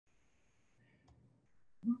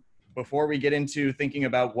before we get into thinking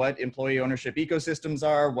about what employee ownership ecosystems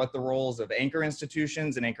are, what the roles of anchor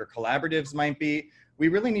institutions and anchor collaboratives might be, we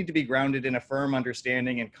really need to be grounded in a firm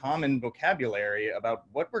understanding and common vocabulary about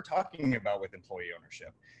what we're talking about with employee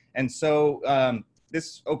ownership. And so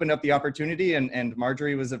this opened up the opportunity, and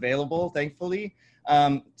Marjorie was available, thankfully,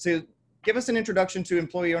 to give us an introduction to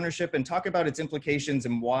employee ownership and talk about its implications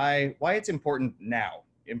and why it's important now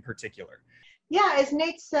in particular. Yeah, as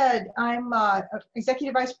Nate said, I'm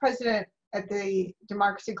Executive Vice President at the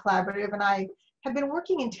Democracy Collaborative, and I have been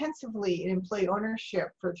working intensively in employee ownership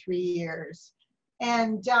for 3 years.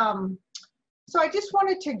 And so I just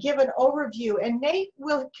wanted to give an overview, and Nate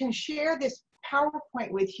can share this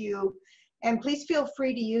PowerPoint with you, and please feel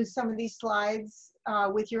free to use some of these slides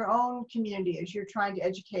with your own community as you're trying to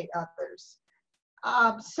educate others.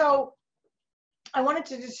 So I wanted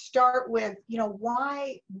to just start with,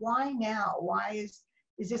 why now? Why is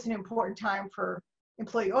this an important time for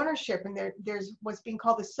employee ownership? And there's what's being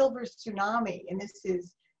called the silver tsunami, and this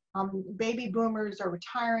is baby boomers are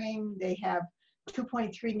retiring. They have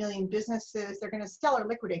 2.3 million businesses. They're going to sell or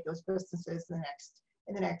liquidate those businesses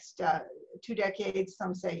in the next 2 decades.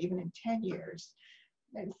 Some say even in 10 years.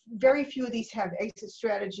 And very few of these have exit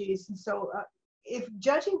strategies, and so if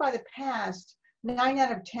judging by the past, 9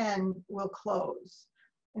 out of 10 will close.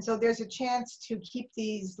 And so there's a chance to keep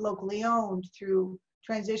these locally owned through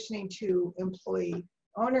transitioning to employee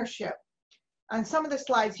ownership. On some of the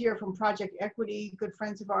slides here from Project Equity, good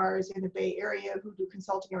friends of ours in the Bay Area who do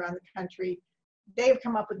consulting around the country, they've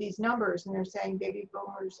come up with these numbers, and they're saying baby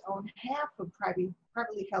boomers own half of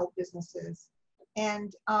privately held businesses.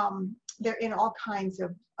 And they're in all kinds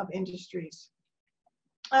of industries.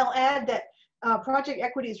 I'll add that Project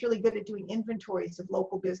Equity is really good at doing inventories of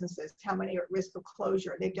local businesses, how many are at risk of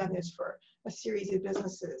closure. They've done this for a series of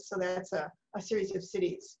businesses, so that's a series of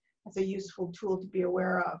cities. That's a useful tool to be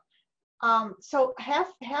aware of. So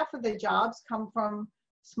half of the jobs come from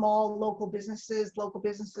small local businesses. Local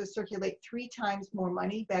businesses circulate 3 times more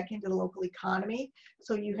money back into the local economy,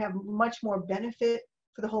 so you have much more benefit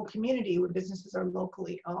for the whole community when businesses are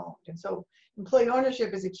locally owned. And so employee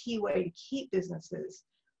ownership is a key way to keep businesses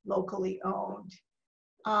locally owned.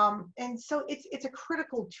 And so it's a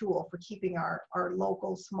critical tool for keeping our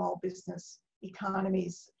local small business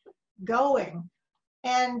economies going.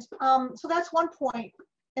 And so that's one point.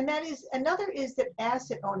 And another is that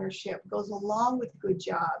asset ownership goes along with good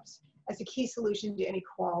jobs as a key solution to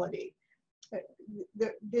inequality.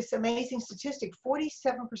 This amazing statistic,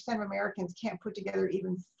 47% of Americans can't put together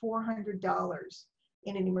even $400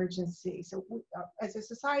 in an emergency. So as a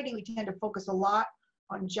society, we tend to focus a lot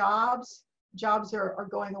on jobs. Jobs are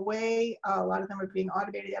going away. A lot of them are being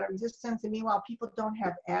automated out of existence. And meanwhile, people don't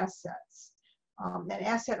have assets. And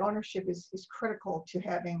asset ownership is critical to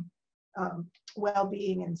having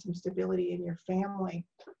well-being and some stability in your family.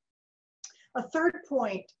 A third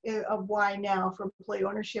point of why now for employee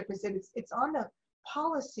ownership is that it's on the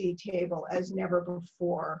policy table as never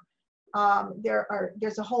before.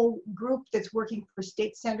 There's a whole group that's working for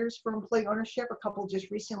state centers for employee ownership. A couple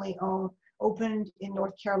just recently opened in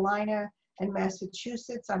North Carolina and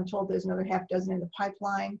Massachusetts. I'm told there's another half dozen in the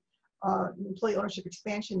pipeline. Employee Ownership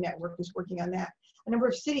Expansion Network is working on that. A number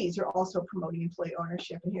of cities are also promoting employee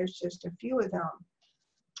ownership, and here's just a few of them.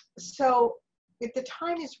 So if the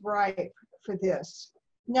time is right for this.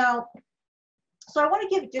 Now, so I want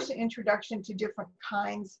to give just an introduction to different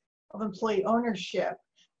kinds of employee ownership.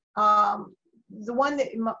 The one that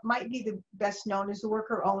might be the best known is the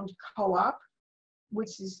worker-owned co-op,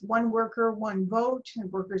 which is one worker, one vote,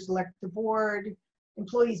 and workers elect the board.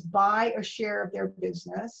 Employees buy a share of their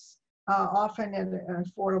business, often at an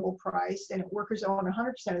affordable price, and workers own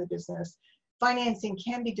 100% of the business. Financing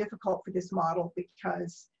can be difficult for this model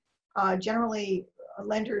because generally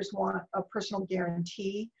lenders want a personal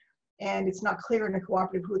guarantee, and it's not clear in a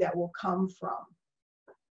cooperative who that will come from.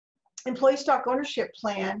 Employee stock ownership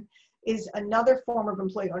plan is another form of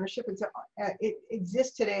employee ownership. It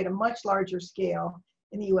exists today at a much larger scale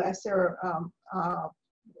in the US. There are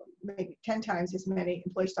maybe 10 times as many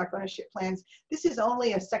employee stock ownership plans. This is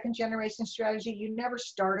only a second generation strategy. You never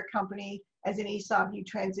start a company as an ESOP, you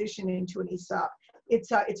transition into an ESOP.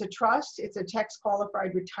 It's a trust, it's a tax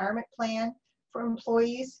qualified retirement plan for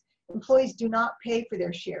employees. Employees do not pay for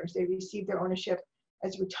their shares. They receive their ownership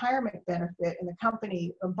as retirement benefit, and the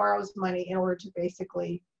company borrows money in order to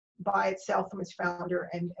basically buy itself from its founder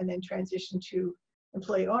and then transition to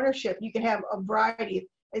employee ownership. You can have a variety.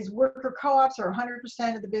 As worker co-ops are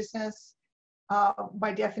 100% of the business,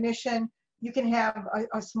 by definition, you can have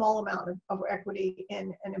a small amount of equity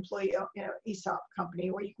in an employee ESOP company,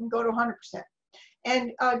 or you can go to 100%.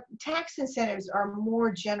 And tax incentives are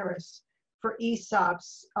more generous for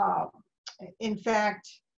ESOPs. In fact,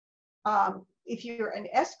 if you're an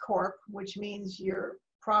S Corp, which means your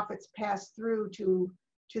profits pass through to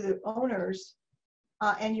the owners,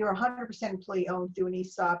 and you're 100% employee owned through an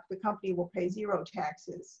ESOP, the company will pay zero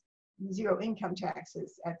income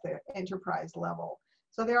taxes at the enterprise level.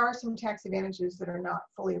 So there are some tax advantages that are not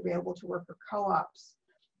fully available to worker co-ops.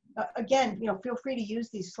 Again, feel free to use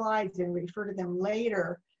these slides and refer to them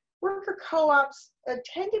later. Worker co-ops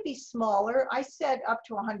tend to be smaller. I said up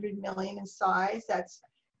to 100 million in size. That's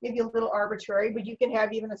maybe a little arbitrary, but you can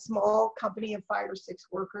have even a small company of 5 or 6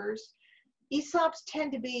 workers. ESOPs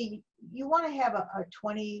tend to be, you want to have a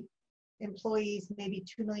 20 employees, maybe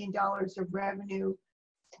 $2 million of revenue.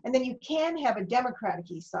 And then you can have a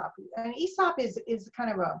democratic ESOP. An ESOP is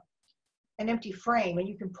kind of an empty frame, and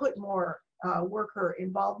you can put more worker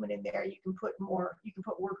involvement in there. You can put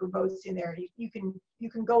worker votes in there. You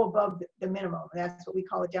can go above the minimum. That's what we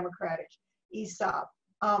call a democratic ESOP.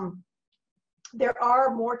 There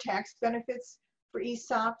are more tax benefits for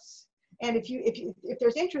ESOPs, and if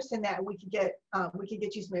there's interest in that, we could get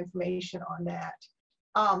you some information on that.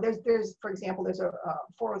 There's for example, there's a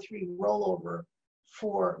 403 rollover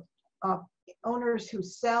for owners who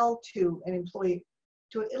sell to an employee,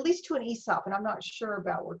 at least to an ESOP, and I'm not sure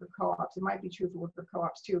about worker co-ops. It might be true for worker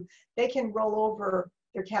co-ops too. They can roll over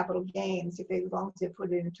their capital gains as long as they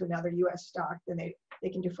put it into another U.S. stock. Then they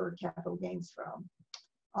can defer capital gains from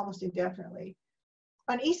almost indefinitely.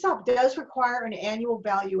 An ESOP does require an annual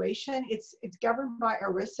valuation. It's governed by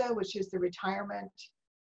ERISA, which is the Retirement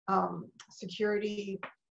Security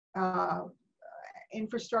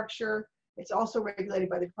Infrastructure. It's also regulated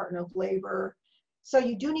by the Department of Labor. So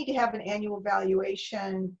you do need to have an annual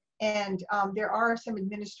valuation, and there are some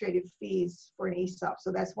administrative fees for an ESOP.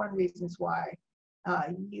 So that's one of the reasons why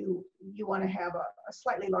you want to have a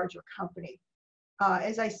slightly larger company.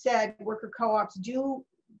 As I said, worker co-ops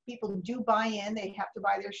people do buy in. They have to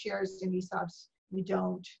buy their shares in ESOPs. You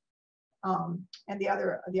don't. And the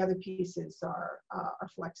other pieces are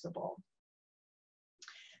flexible.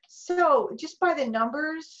 So just by the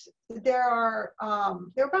numbers, there are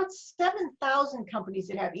about 7,000 companies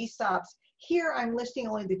that have ESOPs. Here I'm listing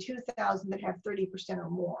only the 2,000 that have 30% or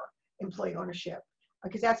more employee ownership,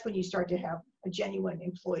 because that's when you start to have a genuine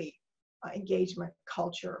employee engagement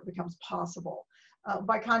culture becomes possible.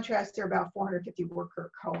 By contrast, there are about 450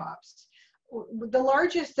 worker co-ops. The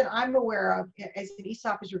largest that I'm aware of as an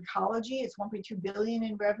ESOP is Recology. It's 1.2 billion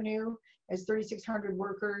in revenue, has 3,600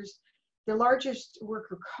 workers. The largest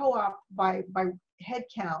worker co-op by head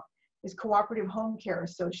count is Cooperative Home Care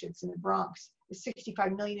Associates in the Bronx. It's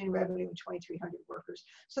 65 million in revenue and 2,300 workers.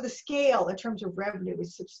 So the scale in terms of revenue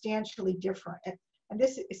is substantially different. And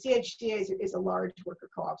this CHCA is a large worker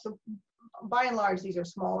co-op. So by and large, these are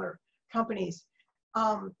smaller companies.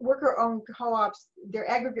 Worker-owned co-ops, their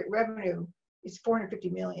aggregate revenue is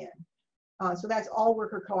 450 million. So that's all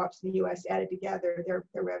worker co-ops in the U.S. added together. Their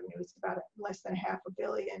revenue is about less than $500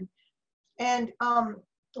 million. And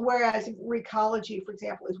whereas Recology, for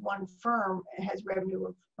example, is one firm, it has revenue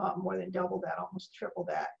of more than double that, almost triple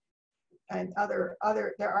that. And there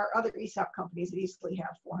are other ESOP companies that easily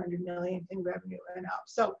have 400 million in revenue and up.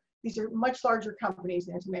 So these are much larger companies,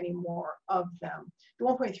 and there's many more of them. The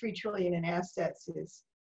 1.3 trillion in assets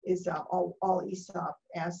is all ESOP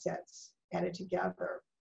assets added together.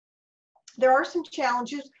 There are some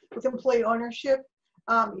challenges with employee ownership.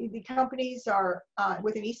 The companies are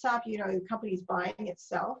with an ESOP, the company's buying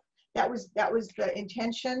itself. That was the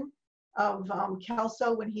intention of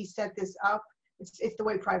Kelso when he set this up. It's the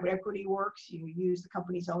way private equity works. You use the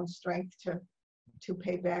company's own strength to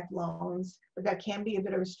pay back loans, but that can be a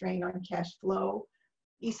bit of a strain on cash flow.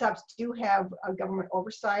 ESOPs do have a government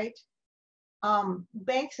oversight.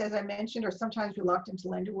 Banks, as I mentioned, are sometimes reluctant to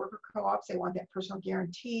lend to worker co-ops. They want that personal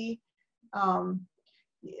guarantee.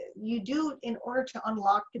 You do, in order to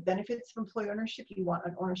unlock the benefits of employee ownership, you want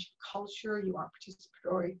an ownership culture, you want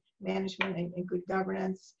participatory management and good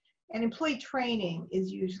governance. And employee training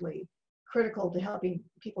is usually critical to helping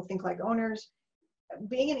people think like owners.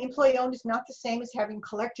 Being an employee owned is not the same as having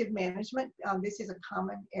collective management. This is a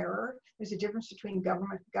common error. There's a difference between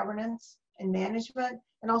governance and management,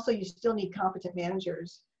 and also you still need competent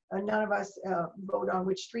managers. None of us vote on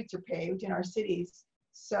which streets are paved in our cities.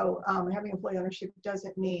 So having employee ownership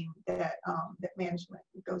doesn't mean that that management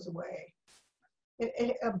goes away.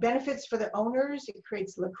 It benefits for the owners. It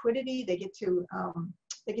creates liquidity. They get to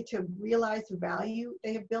realize the value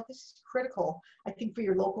they have built. This is critical, I think, for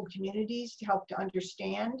your local communities to help to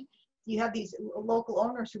understand. You have these local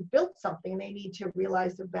owners who built something, and they need to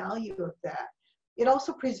realize the value of that. It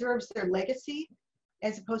also preserves their legacy.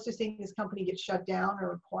 as opposed to seeing this company get shut down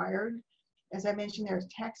or acquired. As I mentioned, there's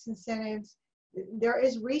tax incentives. There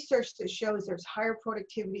is research that shows there's higher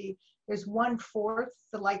productivity. There's 1/4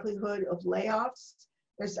 the likelihood of layoffs.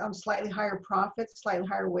 There's slightly higher profits, slightly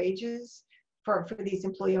higher wages for these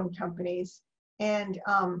employee-owned companies. And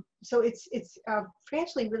so it's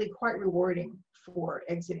financially really quite rewarding for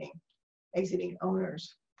exiting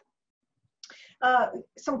owners.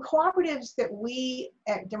 Some cooperatives that we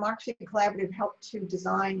at Democracy Collaborative helped to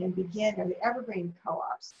design and begin are the Evergreen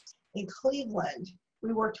Co-ops. In Cleveland,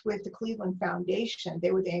 we worked with the Cleveland Foundation.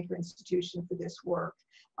 They were the anchor institution for this work.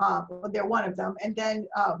 They're one of them. And then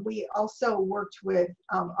we also worked with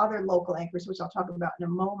other local anchors, which I'll talk about in a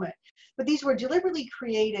moment. But these were deliberately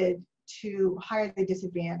created to hire the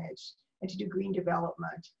disadvantaged and to do green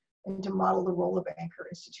development and to model the role of anchor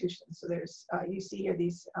institutions. So there's, you see here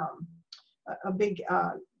these, a big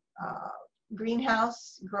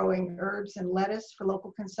greenhouse growing herbs and lettuce for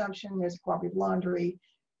local consumption. There's a cooperative laundry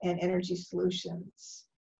and energy solutions.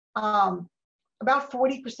 About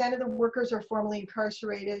 40% of the workers are formally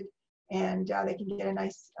incarcerated, and they can get a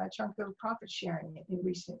nice chunk of profit sharing in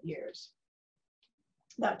recent years.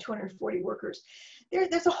 About 240 workers.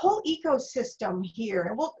 There's a whole ecosystem here,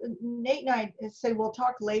 and Nate and I said we'll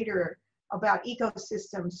talk later about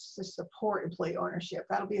ecosystems to support employee ownership.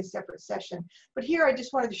 That'll be a separate session. But here I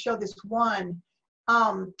just wanted to show this one.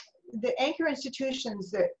 The anchor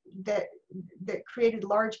institutions that created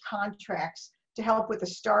large contracts to help with the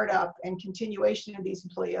startup and continuation of these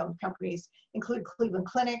employee-owned companies include Cleveland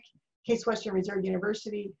Clinic, Case Western Reserve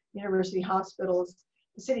University, University Hospitals.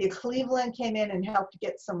 The city of Cleveland came in and helped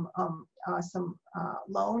get some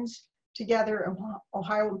loans together.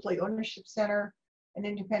 Ohio Employee Ownership Center, an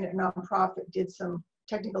independent nonprofit, did some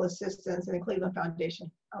technical assistance, and the Cleveland Foundation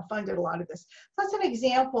funded a lot of this. So that's an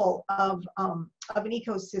example of an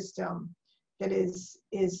ecosystem that is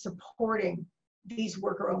supporting these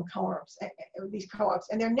worker-owned co-ops,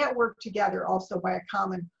 and they're networked together also by a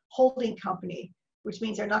common holding company, which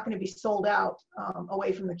means they're not going to be sold out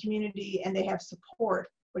away from the community, and they have support,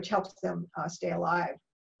 which helps them stay alive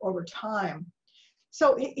over time.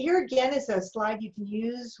 So here again is a slide you can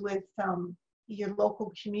use with your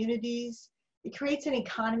local communities. It creates an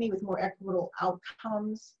economy with more equitable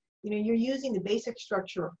outcomes. You know, you're using the basic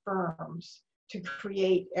structure of firms to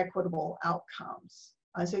create equitable outcomes.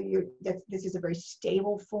 So this is a very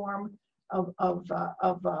stable form of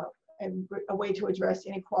a way to address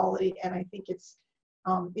inequality, and I think it's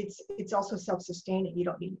also self-sustaining. You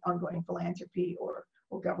don't need ongoing philanthropy or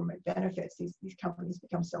government benefits. These companies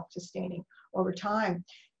become self-sustaining over time.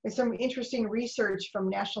 There's some interesting research from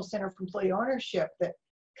National Center for Employee Ownership that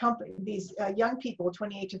these young people,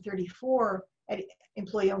 28 to 34, at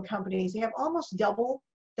employee-owned companies, they have almost double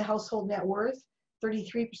the household net worth,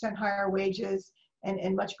 33% higher wages,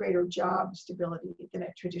 and much greater job stability than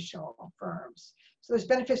at traditional firms. So there's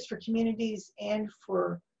benefits for communities and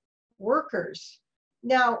for workers.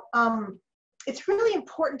 Now, it's really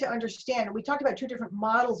important to understand, we talked about two different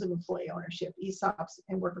models of employee ownership, ESOPs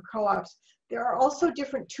and worker co-ops. There are also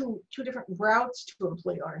two different routes to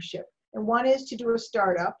employee ownership. And one is to do a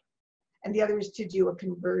startup, and the other is to do a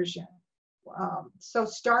conversion. So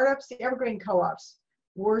startups, the Evergreen co-ops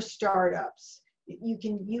were startups. You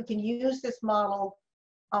can use this model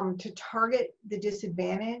to target the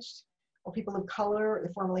disadvantaged or people of color or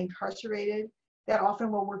the formerly incarcerated. That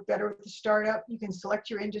often will work better with the startup. You can select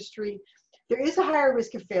your industry. There is a higher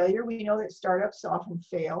risk of failure. We know that startups often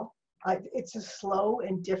fail. It's a slow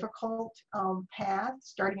and difficult path.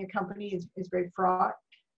 Starting a company is very fraught.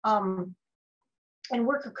 And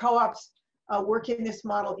worker co-ops work in this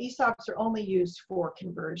model. ESOPs are only used for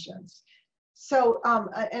conversions. So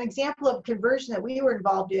an example of conversion that we were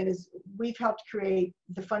involved in is we've helped create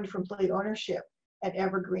the Fund for Employee Ownership at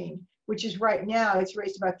Evergreen, which is right now, it's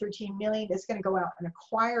raised about $13 million. It's going to go out and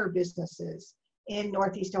acquire businesses in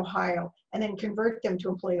Northeast Ohio and then convert them to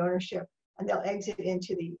employee ownership, and they'll exit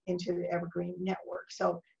into the Evergreen network.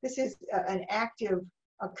 So this is an active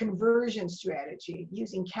conversion strategy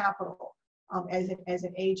using capital as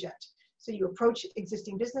an agent. So you approach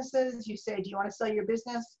existing businesses, you say, do you want to sell your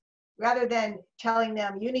business? Rather than telling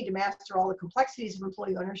them you need to master all the complexities of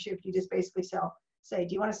employee ownership, you just basically say,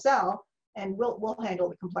 do you want to sell? And we'll handle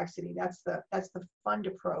the complexity. That's the fund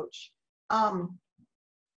approach. And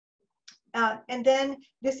then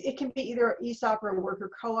it can be either ESOP or a worker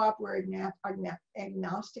co-op. We're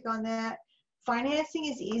agnostic on that. Financing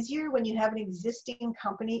is easier when you have an existing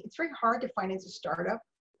company. It's very hard to finance a startup.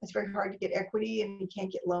 It's very hard to get equity, and you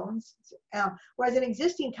can't get loans. Whereas an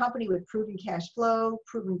existing company with proven cash flow,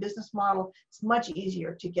 proven business model, it's much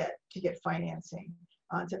easier to get financing.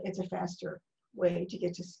 It's a faster way to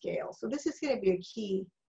get to scale. So this is going to be a key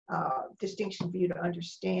distinction for you to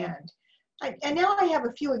understand. And now I have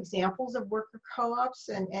a few examples of worker co-ops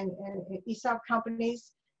and ESOP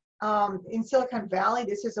companies. In Silicon Valley,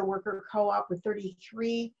 this is a worker co-op with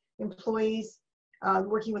 33 employees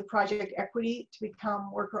working with Project Equity to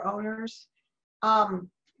become worker owners.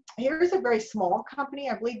 Here's a very small company.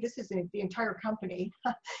 I believe this is the entire company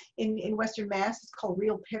in Western Mass. It's called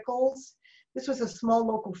Real Pickles. This was a small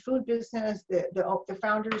local food business. The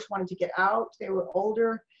founders wanted to get out. They were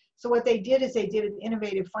older. So what they did is they did an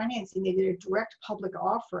innovative financing. They did a direct public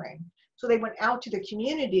offering. So they went out to the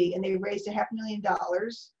community and they raised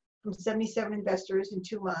 $500,000 from 77 investors in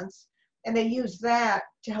 2 months. And they used that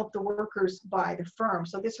to help the workers buy the firm.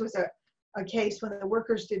 So this was a case when the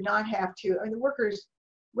workers did not have to, the workers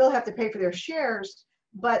will have to pay for their shares,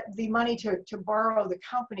 but the money to borrow the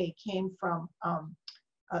company came from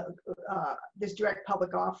this direct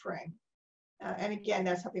public offering. And again,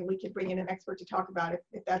 that's something we could bring in an expert to talk about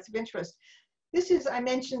if that's of interest. This is, I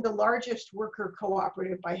mentioned, the largest worker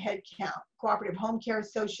cooperative by head count, Cooperative Home Care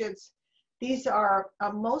Associates. These are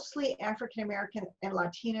mostly African-American and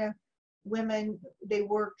Latina women. They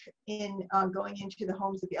work in going into the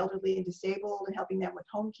homes of the elderly and disabled and helping them with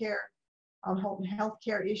home care, home health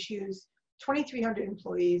care issues. 2,300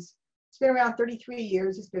 employees. It's been around 33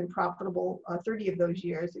 years. It's been profitable 30 of those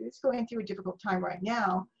years. It's going through a difficult time right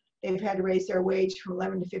now. They've had to raise their wage from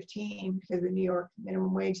 11 to 15 because of the New York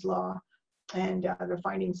minimum wage law. And they're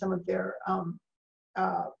finding some of their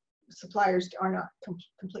suppliers are not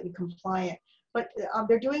completely compliant. But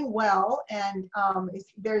they're doing well, and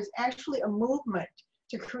there's actually a movement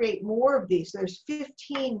to create more of these. So there's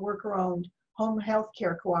 15 worker-owned home health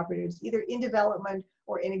care cooperatives, either in development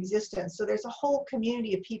or in existence. So there's a whole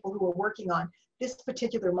community of people who are working on this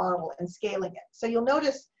particular model and scaling it. So you'll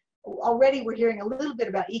notice already we're hearing a little bit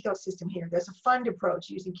about ecosystem here. There's a fund approach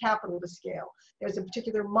using capital to scale. There's a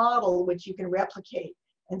particular model which you can replicate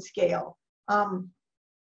and scale.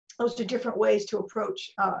 Those are different ways to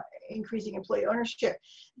approach increasing employee ownership.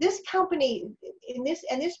 This company, in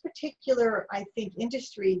this particular, I think,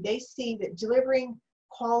 industry, they see that delivering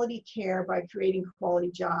quality care by creating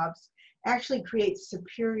quality jobs actually creates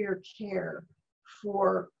superior care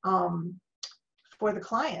for the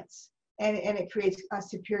clients. And it creates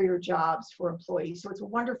superior jobs for employees. So it's a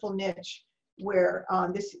wonderful niche where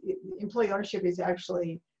this employee ownership is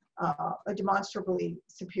actually a demonstrably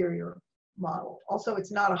superior model. Also,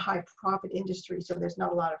 it's not a high profit industry, so there's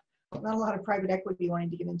not a lot of private equity wanting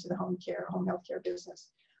to get into the home health care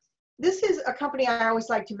business. This is a company I always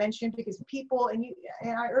like to mention because people, and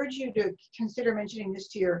I urge you to consider mentioning this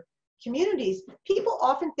to your communities. People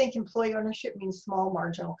often think employee ownership means small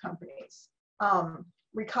marginal companies.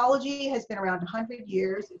 Recology has been around 100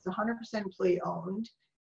 years. It's 100% employee owned.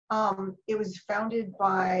 It was founded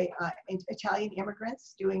by Italian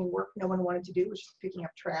immigrants doing work no one wanted to do, which is picking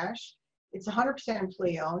up trash. It's 100%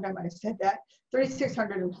 employee owned. I might have said that.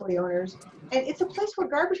 3,600 employee owners. And it's a place where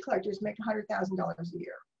garbage collectors make $100,000 a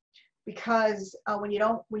year. Because when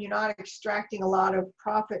you're not extracting a lot of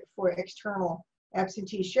profit for external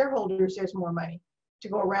absentee shareholders, there's more money to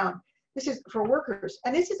go around. This is for workers.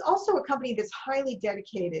 And this is also a company that's highly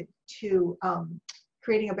dedicated to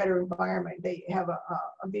creating a better environment. They have a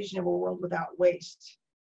vision of a world without waste.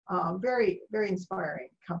 Very, very inspiring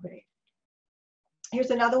company. Here's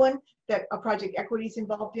another one that Project Equity is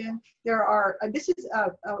involved in. There are,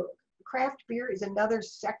 craft beer is another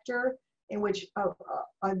sector in which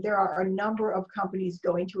there are a number of companies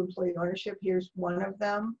going to employee ownership. Here's one of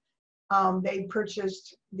them. The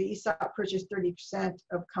ESOP purchased 30%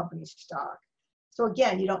 of company stock. So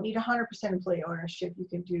again, you don't need 100% employee ownership. You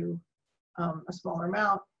can do a smaller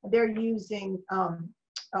amount. They're using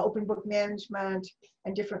open book management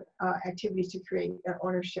and different activities to create an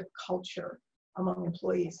ownership culture among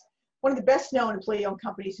employees. One of the best known employee-owned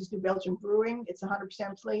companies is New Belgium Brewing. It's 100%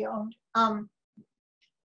 employee-owned.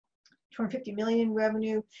 250 million in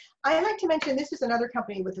revenue. I like to mention this is another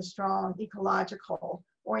company with a strong ecological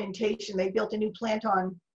orientation. They built a new plant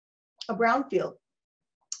on a brownfield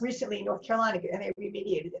recently in North Carolina, and they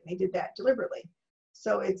remediated it. And they did that deliberately.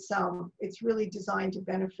 So it's really designed to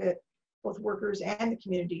benefit both workers and the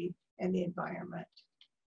community and the environment.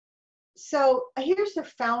 So here's the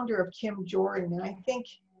founder of Kim Jordan, and I think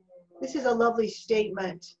this is a lovely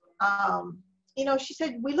statement. You know, she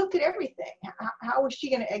said, we looked at everything. How is she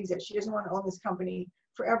going to exit? She doesn't want to own this company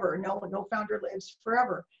forever. No founder lives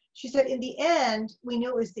forever. She said, in the end, we knew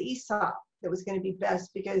it was the ESOP that was going to be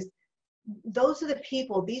best because those are the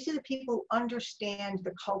people, these are the people who understand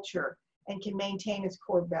the culture and can maintain its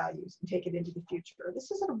core values and take it into the future.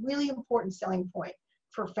 This is a really important selling point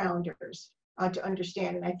for founders. to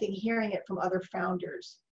understand. And I think hearing it from other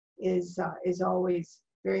founders is always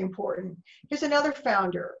very important. Here's another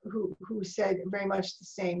founder who said very much the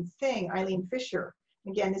same thing, Eileen Fisher.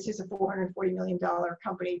 Again, this is a $440 million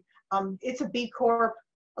company. It's a B Corp.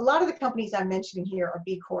 A lot of the companies I'm mentioning here are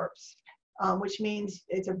B Corps, which means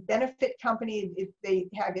it's a benefit company. If they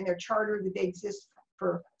have in their charter that they exist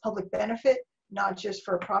for public benefit, not just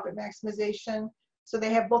for profit maximization. So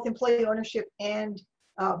they have both employee ownership and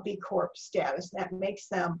B Corp status. That makes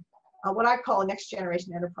them what I call a next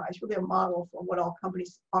generation enterprise, really a model for what all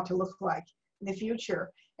companies ought to look like in the future.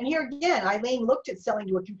 And here again, Eileen looked at selling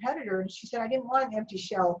to a competitor and she said, I didn't want an empty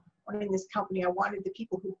shell owning this company. I wanted the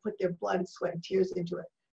people who put their blood and sweat and tears into it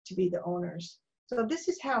to be the owners. So this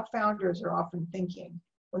is how founders are often thinking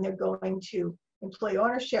when they're going to employee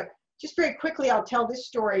ownership. Just very quickly, I'll tell this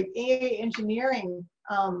story. AA Engineering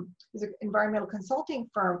is an environmental consulting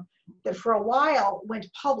firm that for a while went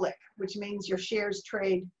public, which means your shares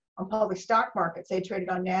trade on public stock markets. They traded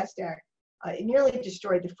on NASDAQ. It nearly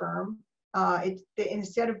destroyed the firm.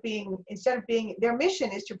 Instead of being, their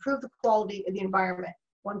mission is to improve the quality of the environment,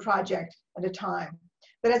 one project at a time.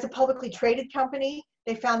 But as a publicly traded company,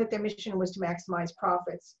 they found that their mission was to maximize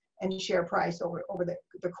profits and share price over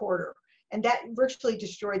the quarter. And that virtually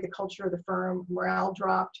destroyed the culture of the firm. Morale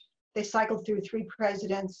dropped. They cycled through 3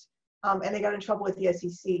 presidents, and they got in trouble with the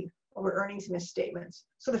SEC over earnings misstatements.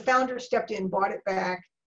 So the founder stepped in, bought it back,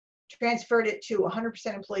 transferred it to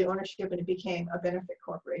 100% employee ownership, and it became a benefit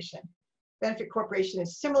corporation. Benefit corporation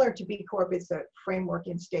is similar to B Corp. It's a framework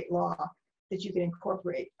in state law that you can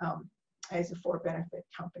incorporate as a for-benefit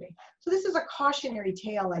company. So this is a cautionary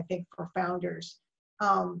tale, I think, for founders.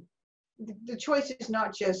 The choice is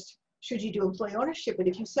not just should you do employee ownership, but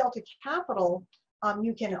if you sell to capital,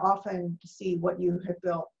 you can often see what you have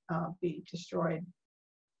built be destroyed.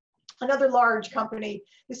 Another large company,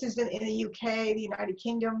 this is in the UK, the United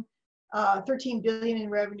Kingdom, 13 billion in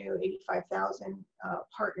revenue, 85,000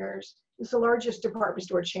 partners. It's the largest department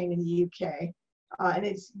store chain in the UK, and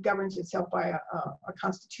it governs itself by a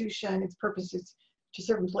constitution. Its purpose is to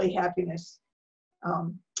serve employee happiness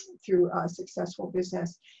through successful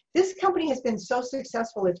business. This company has been so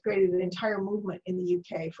successful, it's created an entire movement in the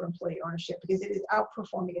UK for employee ownership because it is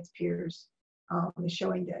outperforming its peers. It's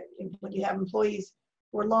showing that when you have employees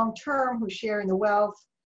who are long-term, who share in the wealth,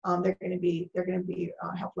 they're going to be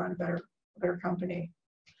help run a better company.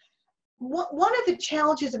 One of the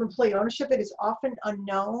challenges of employee ownership that is often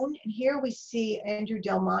unknown, and here we see Andrew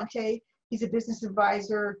Del Monte. He's a business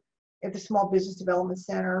advisor at the Small Business Development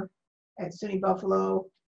Center at SUNY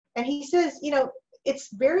Buffalo, and he says, it's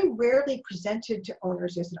very rarely presented to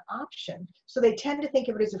owners as an option, so they tend to think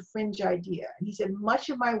of it as a fringe idea. And he said, much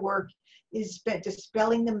of my work is spent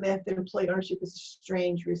dispelling the myth that employee ownership is a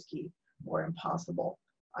strange, risky, or impossible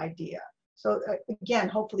idea. So again,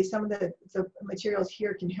 hopefully some of the materials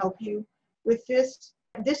here can help you with this.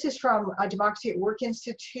 This is from Democracy at Work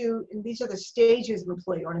Institute, and these are the stages of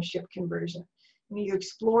employee ownership conversion. You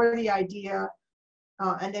explore the idea,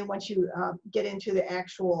 and then once you get into the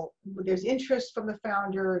actual, there's interest from the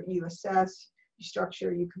founder, you assess, you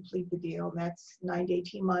structure, you complete the deal, and that's 9 to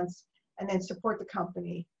 18 months, and then support the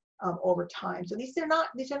company over time. So these are not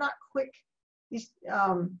quick. These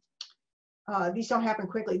don't happen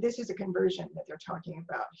quickly. This is a conversion that they're talking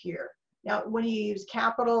about here. Now, when you use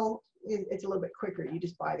capital, it's a little bit quicker. You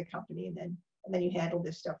just buy the company and then you handle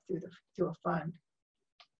this stuff through a fund.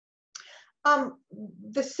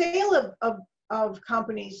 The sale of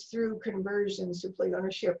companies through conversions to employee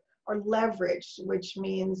ownership are leveraged, which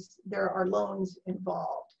means there are loans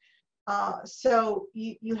involved. So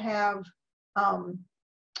you have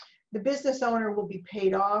the business owner will be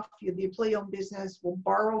paid off. The employee-owned business will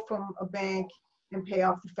borrow from a bank and pay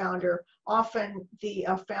off the founder. Often the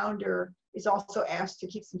founder is also asked to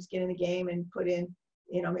keep some skin in the game and put in,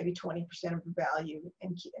 maybe 20% of the value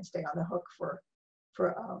and stay on the hook for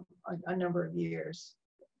a number of years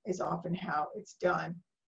is often how it's done.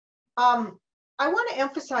 I want to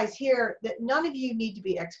emphasize here that none of you need to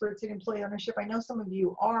be experts in employee ownership. I know some of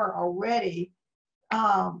you are already,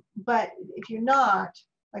 but if you're not,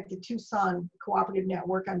 like the Tucson Cooperative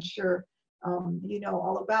Network, I'm sure you know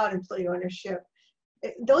all about employee ownership.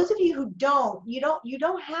 Those of you who don't, you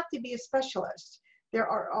don't have to be a specialist. There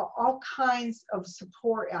are all kinds of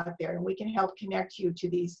support out there, and we can help connect you to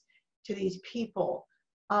these people.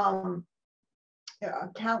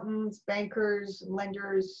 Accountants, bankers,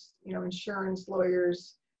 lenders, insurance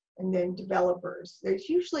lawyers, and then developers. There's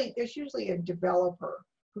usually a developer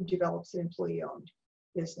who develops an employee-owned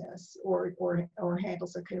business or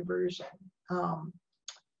handles a conversion.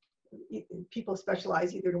 People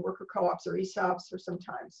specialize either in worker co-ops or ESOPs or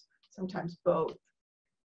sometimes sometimes both.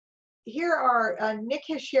 Here are, Nick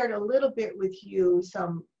has shared a little bit with you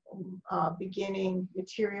some beginning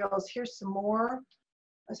materials. Here's some more.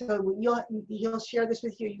 So he'll share this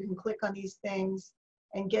with you. You can click on these things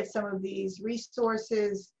and get some of these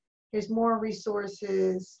resources. Here's more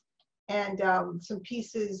resources and some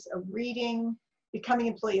pieces of reading. Becoming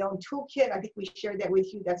Employee-Owned Toolkit. I think we shared that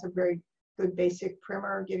with you. That's a very good basic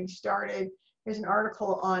primer getting started. There's an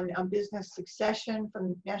article on business succession from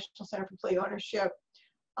the National Center for Employee Ownership.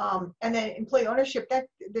 And then employee ownership,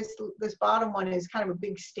 this bottom one is kind of a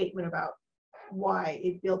big statement about why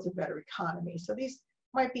it builds a better economy. So these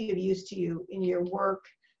might be of use to you in your work.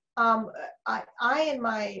 I and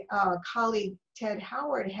my colleague Ted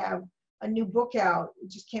Howard have a new book out. It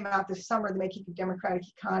just came out this summer, The Making of a Democratic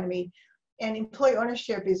Economy. And employee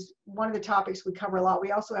ownership is one of the topics we cover a lot.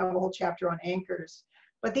 We also have a whole chapter on anchors.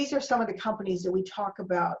 But these are some of the companies that we talk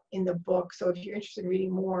about in the book. So if you're interested in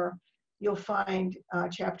reading more, you'll find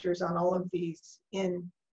chapters on all of these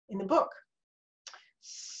in the book.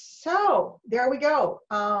 So there we go.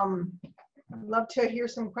 I'd love to hear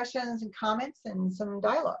some questions and comments and some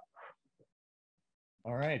dialogue.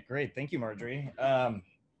 All right, great. Thank you, Marjorie.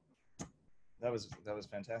 That was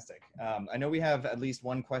fantastic. I know we have at least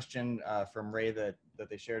one question from Ray that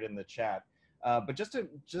they shared in the chat. But just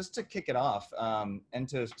to kick it off and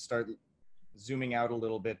to start zooming out a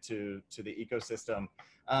little bit to the ecosystem,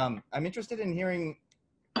 I'm interested in hearing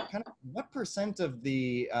kind of what % of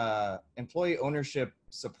the employee ownership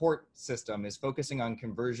support system is focusing on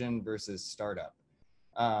conversion versus startup?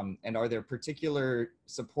 And are there particular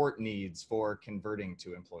support needs for converting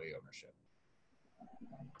to employee ownership?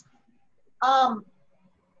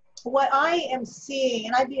 What I am seeing,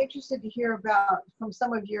 and I'd be interested to hear about from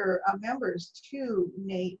some of your members too,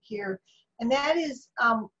 Nate, here, and that is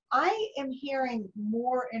I am hearing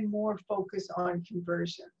more and more focus on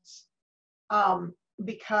conversions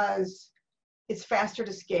because it's faster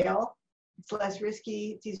to scale, it's less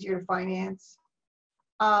risky, it's easier to finance.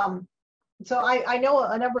 So I know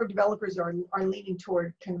a number of developers are leaning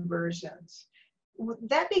toward conversions.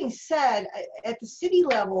 That being said, at the city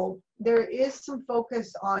level, there is some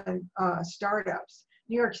focus on startups.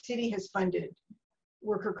 New York City has funded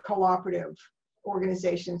worker cooperative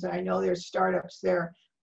organizations, and I know there's startups there.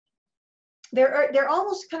 There are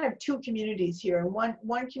almost kind of two communities here.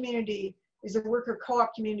 One community is a worker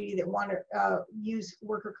co-op community that want to use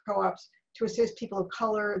worker co-ops to assist people of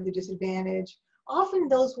color, the disadvantaged. Often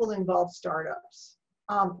those will involve startups.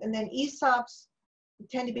 And then ESOPs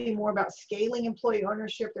tend to be more about scaling employee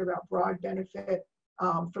ownership. They're about broad benefit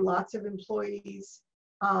for lots of employees.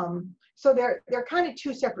 So they're kind of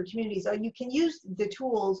two separate communities. You can use the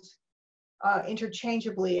tools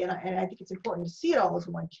interchangeably, and I think it's important to see it all as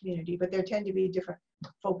one community, but there tend to be different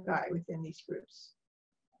foci within these groups.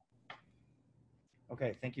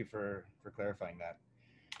 Okay, thank you for clarifying that.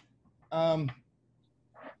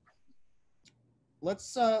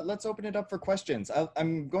 Let's open it up for questions.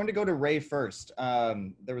 I'm going to go to Ray first.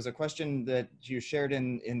 There was a question that you shared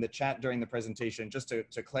in the chat during the presentation, just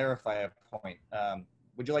to clarify a point.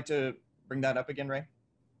 Would you like to bring that up again, Ray?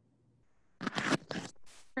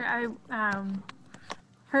 I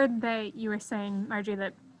heard that you were saying, Marjorie,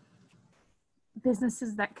 that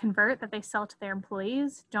businesses that convert, that they sell to their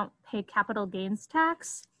employees, don't pay capital gains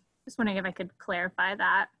tax. Just wondering if I could clarify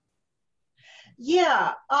that.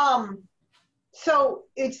 Yeah. So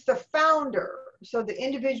it's the founder, so the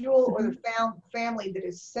individual or the family that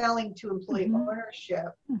is selling to employee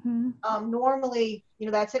ownership. Normally,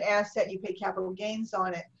 that's an asset, you pay capital gains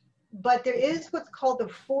on it. But there is what's called the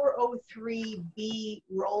 403B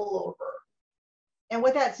rollover. And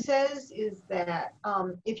what that says is that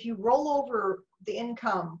if you roll over the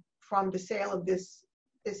income from the sale of this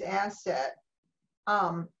asset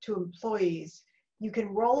to employees, you can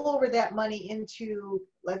roll over that money into,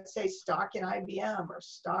 let's say, stock in IBM or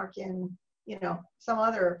stock in, some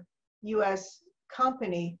other U.S.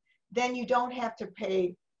 company. Then you don't have to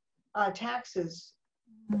pay taxes,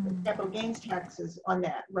 capital gains taxes on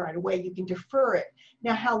that right away. You can defer it.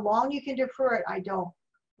 Now, how long you can defer it, I don't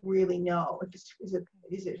really know. Is it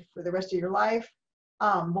for the rest of your life?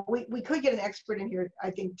 But we could get an expert in here,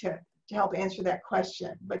 I think, to help answer that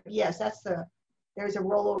question. But yes, there's a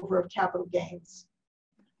rollover of capital gains.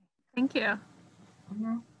 Thank you.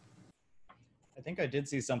 I think I did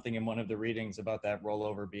see something in one of the readings about that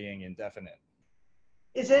rollover being indefinite.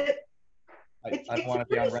 Is it? I don't want to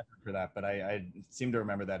be on record for that, but I seem to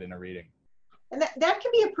remember that in a reading. And that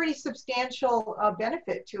can be a pretty substantial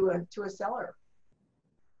benefit to a seller.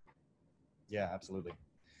 Yeah, absolutely.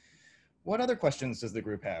 What other questions does the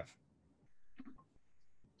group have?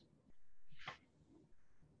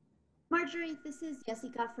 Marjorie, this is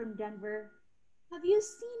Jessica from Denver. Have you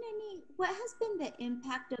seen what has been the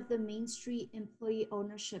impact of the Main Street Employee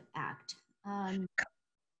Ownership Act?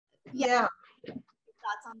 Yeah.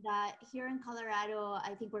 Thoughts on that? Here in Colorado,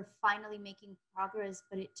 I think we're finally making progress,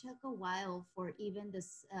 but it took a while for even the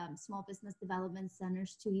small business development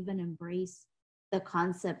centers to even embrace the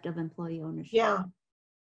concept of employee ownership. Yeah.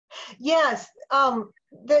 Yes.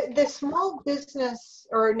 The small business,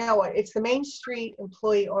 or no, it's the Main Street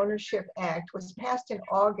Employee Ownership Act was passed in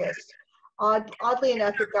August. Oddly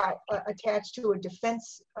enough, it got attached to a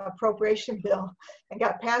defense appropriation bill and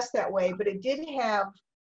got passed that way, but it did have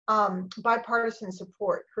bipartisan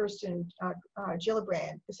support. Kirsten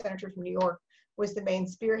Gillibrand, the senator from New York, was the main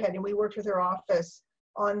spearhead, and we worked with her office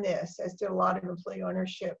on this, as did a lot of employee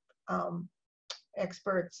ownership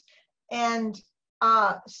experts. And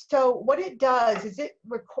so what it does is it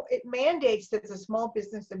mandates that the Small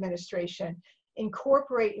Business Administration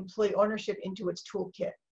incorporate employee ownership into its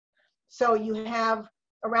toolkit. So you have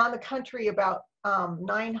around the country about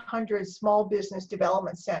 900 small business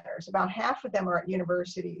development centers. About half of them are at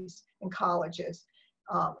universities and colleges,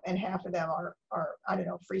 and half of them are I don't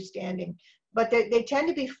know, freestanding. But they tend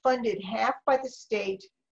to be funded half by the state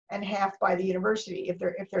and half by the university if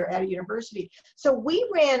they're at a university. So we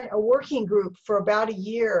ran a working group for about a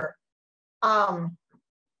year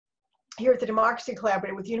here at the Democracy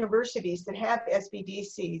Collaborative with universities that have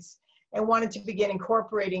SBDCs and wanted to begin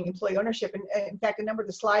incorporating employee ownership. And in fact, a number of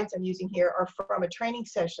the slides I'm using here are from a training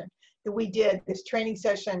session that we did. This training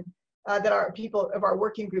session that our people of our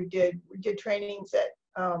working group did. We did trainings at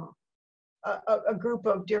a group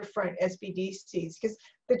of different SBDCs, because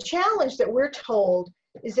the challenge that we're told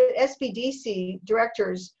is that SBDC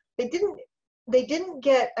directors, they didn't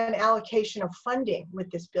get an allocation of funding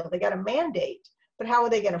with this bill. They got a mandate, but how are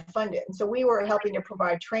they going to fund it? And so we were helping to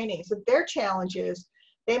provide training. So their challenge is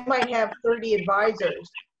they might have 30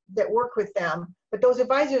 advisors that work with them, but those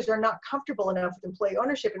advisors are not comfortable enough with employee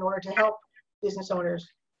ownership in order to help business owners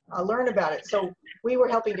learn about it. So we were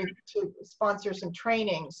helping to sponsor some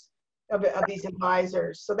trainings of these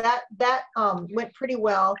advisors. So that went pretty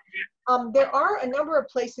well. There are a number of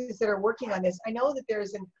places that are working on this. I know that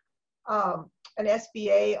there's an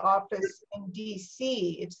SBA office in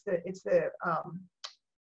DC. It's the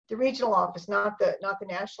regional office, not the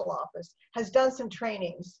national office, has done some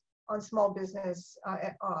trainings on small business,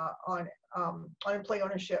 on employee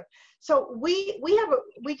ownership. So we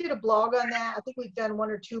did a blog on that. I think we've done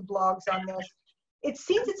 1 or 2 blogs on this. It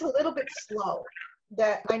seems it's a little bit slow.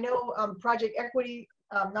 That I know Project Equity,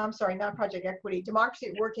 no, I'm sorry, not Project Equity, Democracy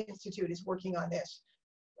at Work Institute is working on this,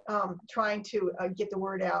 trying to get the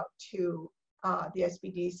word out to the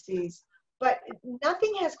SBDCs. But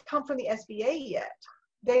nothing has come from the SBA yet.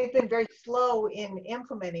 They've been very slow in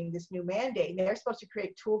implementing this new mandate. They're supposed to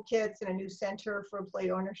create toolkits and a new center for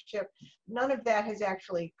employee ownership. None of that has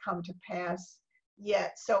actually come to pass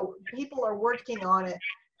yet. So people are working on it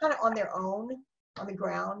kind of on their own, on the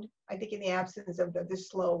ground, I think, in the absence of this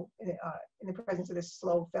slow, in the presence of this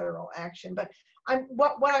slow federal action. But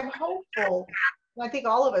what I'm hopeful, and I think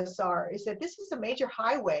all of us are, is that this is a major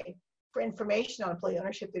highway for information on employee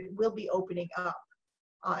ownership that will be opening up.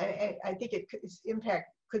 And I think its impact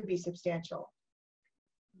could be substantial.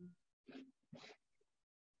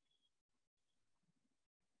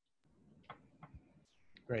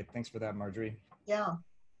 Great, thanks for that, Marjorie. Yeah.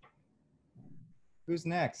 Who's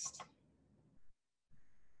next?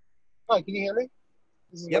 Hi, can you hear me?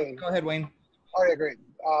 Yep, Wayne. go ahead, Wayne. Oh yeah, great.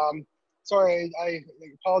 Sorry, I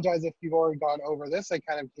apologize if you've already gone over this. I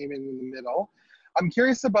kind of came in the middle. I'm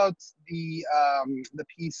curious about the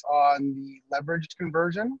piece on the leveraged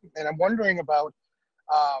conversion, and I'm wondering about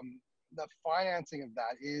the financing of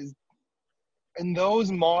that. Is in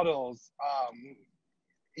those models,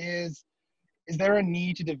 is there a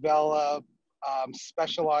need to develop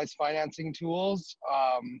specialized financing tools,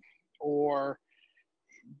 or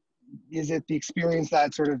is it the experience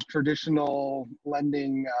that sort of traditional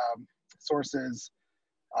lending sources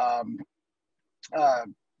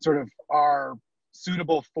sort of are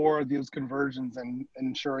suitable for those conversions, and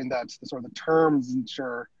ensuring that the sort of the terms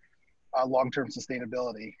ensure long-term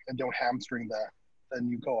sustainability and don't hamstring the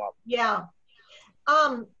new co-op? Yeah.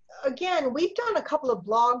 Again, we've done a couple of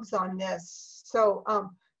blogs on this. So,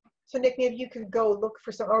 so Nick, maybe you could go look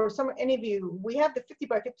for some, or any of you, we have the 50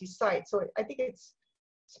 by 50 site. So I think it's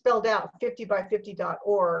spelled out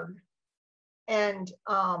 50by50.org. And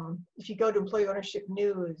if you go to Employee Ownership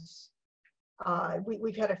News,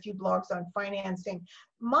 we've had a few blogs on financing.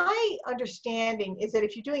 My understanding is that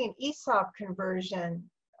if you're doing an ESOP conversion,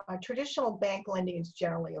 traditional bank lending is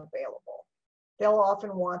generally available. They'll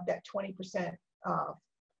often want that 20%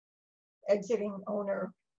 exiting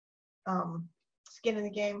owner skin in the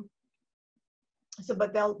game. So,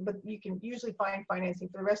 but you can usually find financing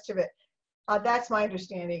for the rest of it. That's my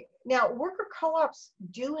understanding. Now, worker co-ops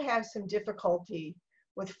do have some difficulty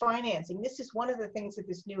with financing. This is one of the things that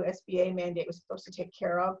this new SBA mandate was supposed to take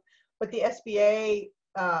care of, but the SBA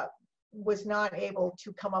was not able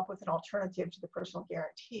to come up with an alternative to the personal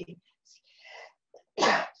guarantee.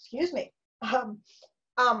 Excuse me.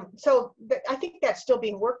 So I think that's still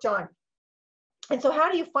being worked on. And so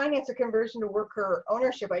how do you finance a conversion to worker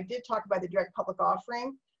ownership? I did talk about the direct public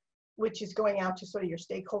offering, which is going out to sort of your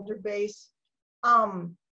stakeholder base.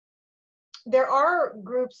 There are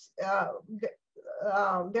groups,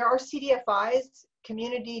 there are CDFIs,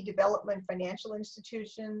 Community Development Financial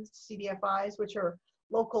Institutions, CDFIs, which are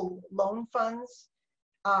local loan funds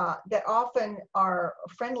that often are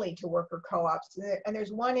friendly to worker co-ops. And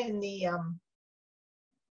there's one in the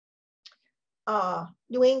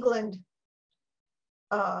New England,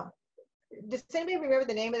 does anybody remember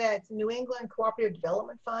the name of that? It's New England Cooperative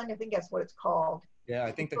Development Fund. I think that's what it's called. Yeah,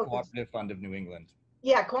 I think the Cooperative Fund of New England.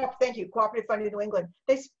 Yeah, thank you, Cooperative Fund of New England.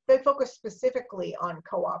 They focus specifically on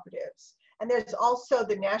cooperatives. And there's also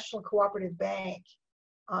the National Cooperative Bank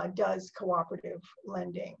does cooperative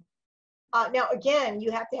lending. Now, again,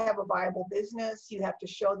 you have to have a viable business. You have to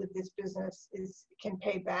show that this business can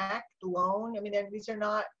pay back the loan. I mean, these are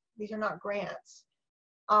not grants.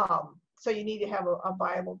 So you need to have a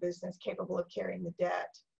viable business capable of carrying the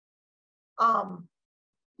debt.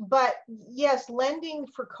 But yes, lending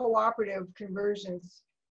for cooperative conversions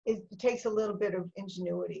takes a little bit of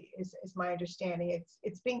ingenuity, is my understanding.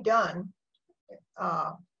 It's being done,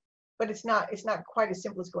 but it's not quite as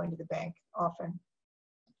simple as going to the bank often.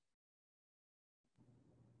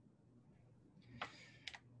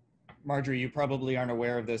 Marjorie, you probably aren't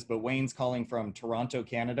aware of this, but Wayne's calling from Toronto,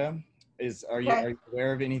 Canada. Are you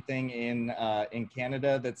aware of anything in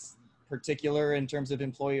Canada that's particular in terms of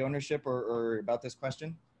employee ownership or about this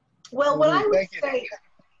question? Well, what I would say,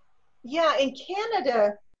 yeah, in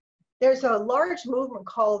Canada, there's a large movement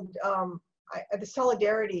called the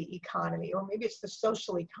solidarity economy, or maybe it's the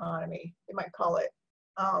social economy, they might call it.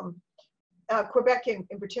 Quebec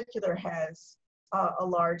in particular has a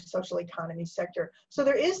large social economy sector. So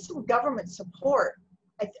there is some government support.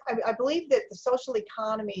 I believe that the social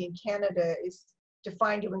economy in Canada is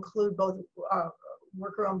defined to include both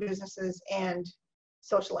worker-owned businesses and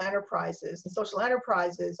social enterprises. And social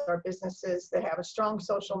enterprises are businesses that have a strong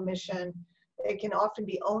social mission. They can often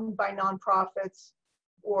be owned by nonprofits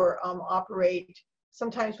or operate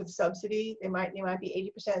sometimes with subsidy. They might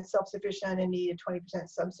be 80% self-sufficient and need a 20%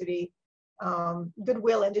 subsidy.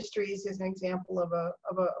 Goodwill Industries is an example of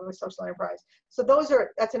a social enterprise. So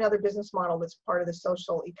that's another business model that's part of the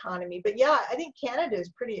social economy. But yeah, I think Canada is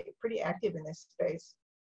pretty active in this space.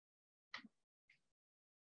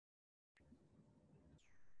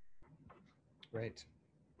 Great.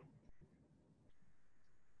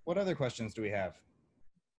 What other questions do we have?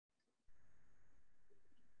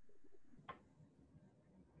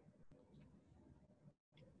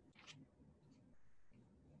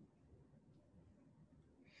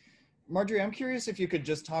 Marjorie, I'm curious if you could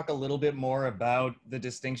just talk a little bit more about the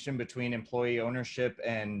distinction between employee ownership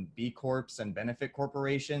and B Corps and benefit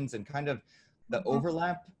corporations and kind of the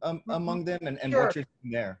overlap among them and Sure. what you're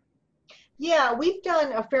seeing there. Yeah, we've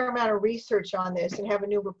done a fair amount of research on this and have a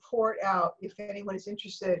new report out if anyone is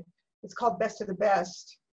interested. It's called Best of the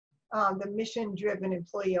Best, the mission-driven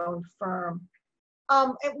employee-owned firm.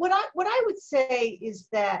 And what I would say is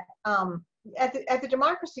that at the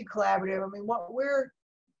Democracy Collaborative, I mean, what we're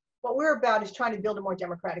about is trying to build a more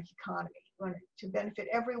democratic economy. We want to benefit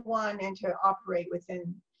everyone and to operate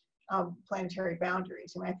within planetary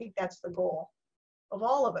boundaries. I mean, I think that's the goal of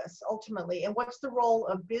all of us ultimately. And what's the role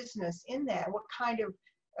of business in that? What kind of,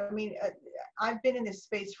 I mean, I've been in this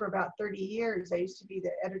space for about 30 years. I used to be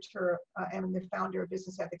the editor and the founder of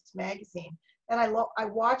Business Ethics Magazine. And I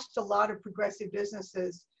watched a lot of progressive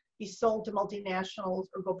businesses be sold to multinationals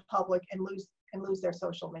or go public and lose their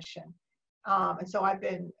social mission. And so I've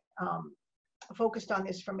been focused on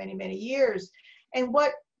this for many, many years. And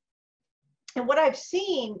what I've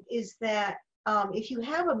seen is that if you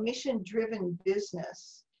have a mission-driven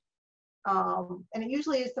business, and it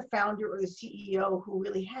usually is the founder or the CEO who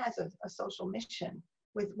really has a social mission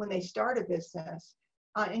when they start a business,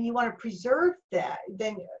 and you want to preserve that,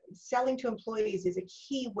 then selling to employees is a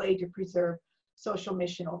key way to preserve social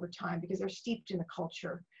mission over time because they're steeped in the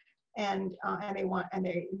culture, and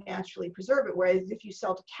they naturally preserve it. Whereas if you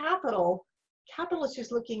sell to capital is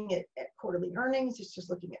just looking at quarterly earnings, it's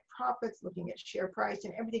just looking at profits, looking at share price,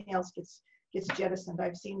 and everything else gets jettisoned.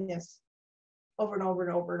 I've seen this over and over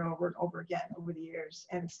and over and over and over again over the years,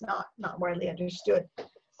 and it's not widely understood.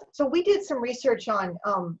 So we did some research on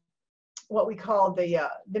what we call the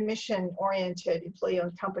mission-oriented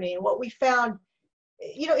employee-owned company, and what we found,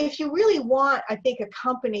 you know, if you really want, I think, a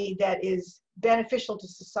company that is beneficial to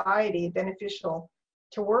society, beneficial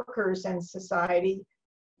to workers and society,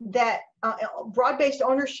 that broad-based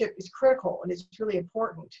ownership is critical and is really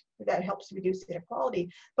important. That helps reduce inequality,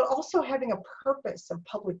 but also having a purpose of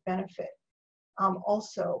public benefit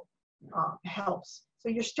also helps. So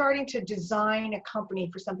you're starting to design a company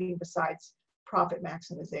for something besides profit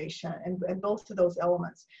maximization, and both of those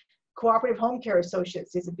elements. Cooperative Home Care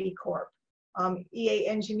Associates is a B Corp. EA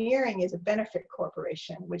Engineering is a benefit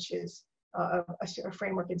corporation, which is a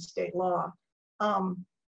framework in state law.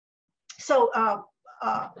 So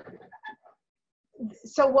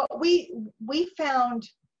what we found,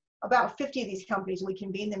 about 50 of these companies, we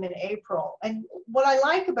convened them in April. And what I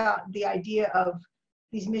like about the idea of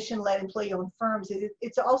these mission-led employee-owned firms is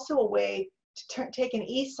it's also a way to take an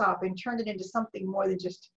ESOP and turn it into something more than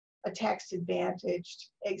just a tax-advantaged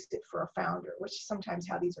exit for a founder, which is sometimes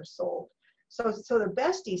how these are sold. So the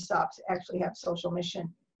best ESOPs actually have social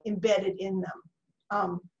mission embedded in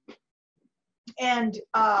them.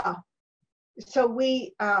 So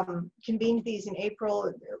we convened these in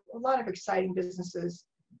April, a lot of exciting businesses.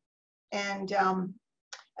 And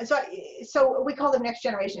so we call them next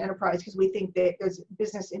generation enterprise, because we think that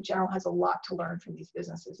business in general has a lot to learn from these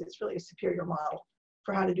businesses. It's really a superior model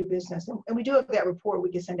for how to do business. And we do have that report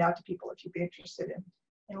we can send out to people if you'd be interested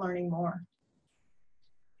in learning more.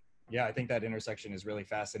 Yeah, I think that intersection is really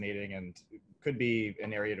fascinating and could be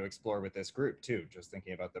an area to explore with this group too, just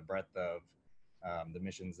thinking about the breadth of the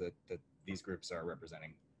missions that these groups are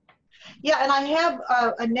representing. Yeah, and I have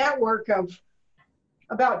a network of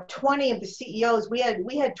about 20 of the CEOs. We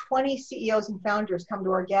had 20 CEOs and founders come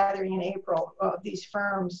to our gathering in April of these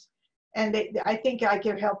firms, and I think I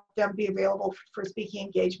could help them be available for speaking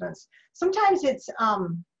engagements. Sometimes it's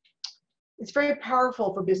very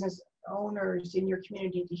powerful for business owners in your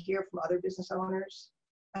community to hear from other business owners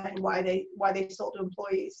and why they sold to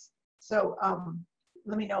employees. So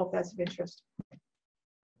let me know if that's of interest.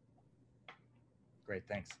 Great,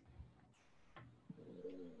 thanks.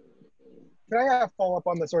 Can I follow up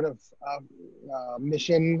on the sort of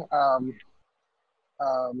mission,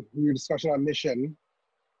 your discussion on mission?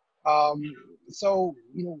 So,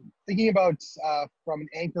 you know, thinking about from an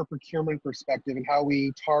anchor procurement perspective and how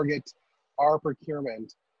we target our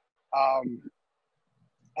procurement, I'm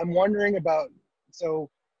wondering about, so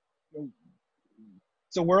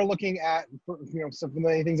we're looking at, you know, some of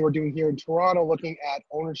the things that we're doing here in Toronto, looking at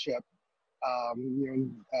ownership, you know,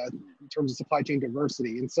 in terms of supply chain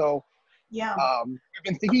diversity. And so, yeah, we've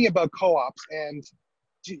been thinking about co-ops, and,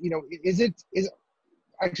 you know,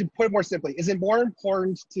 I should put it more simply, is it more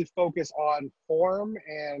important to focus on form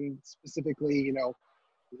and specifically, you know,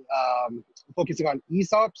 focusing on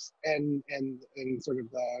ESOPs and sort of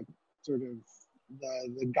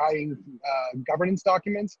the guiding governance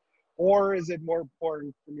documents, or is it more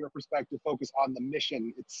important from your perspective to focus on the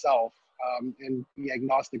mission itself and be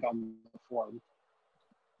agnostic on the form?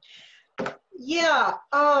 Yeah,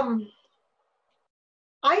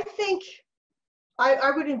 I think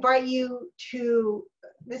I would invite you to,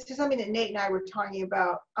 this is something that Nate and I were talking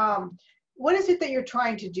about. What is it that you're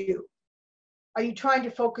trying to do? Are you trying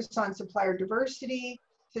to focus on supplier diversity?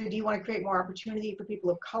 So do you want to create more opportunity for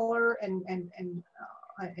people of color and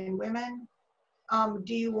women?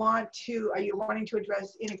 Do you want to, are you wanting to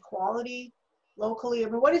address inequality locally? I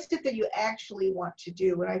mean, what is it that you actually want to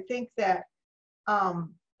do? And I think that, I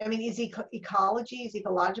mean, is ecology, is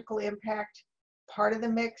ecological impact part of the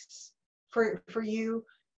mix for you?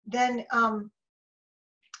 Then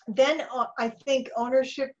I think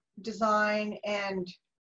ownership, design, and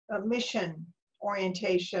mission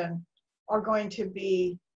orientation are going to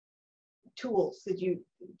be tools that you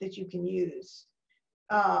can use.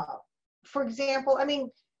 For example, I mean,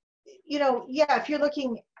 you know, yeah, if you're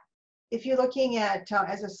looking at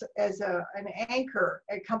as an anchor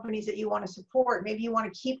at companies that you want to support, maybe you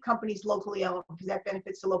want to keep companies locally owned because that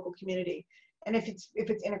benefits the local community. And if it's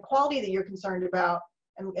inequality that you're concerned about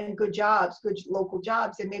and good jobs, good local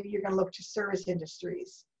jobs, then maybe you're going to look to service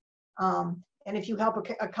industries. And if you help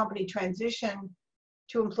a company transition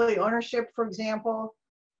to employee ownership, for example,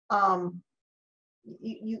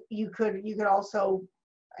 you could also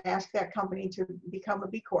ask that company to become a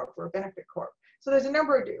B Corp or a benefit corp. So there's a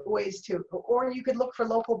number of ways to, or you could look for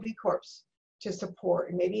local B Corps to support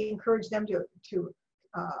and maybe encourage them to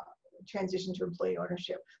transition to employee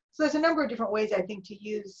ownership. So there's a number of different ways, I think, to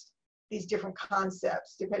use these different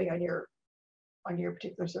concepts depending on your on your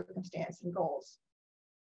particular circumstance and goals.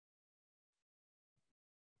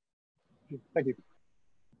 Thank you.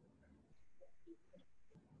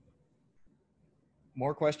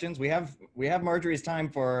 More questions? We have Marjorie's time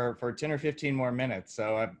for 10 or 15 more minutes,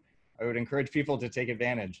 so I would encourage people to take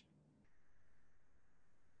advantage.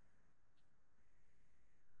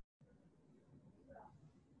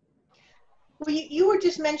 Well, you were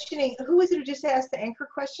just mentioning, who was it who just asked the anchor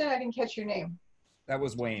question? I didn't catch your name. That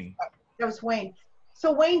was Wayne. That was Wayne.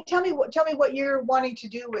 So Wayne, tell me what you're wanting to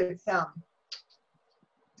do with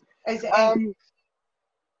as an anchor.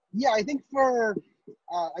 Yeah, I think for,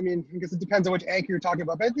 I mean, I guess it depends on which anchor you're talking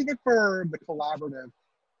about, but I think for the collaborative,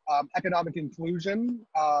 economic inclusion,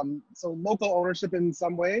 so local ownership in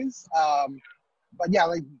some ways, but yeah,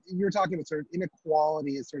 like you're talking about sort of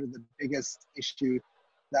inequality is sort of the biggest issue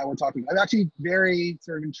that we're talking about. I'm actually very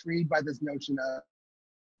sort of intrigued by this notion of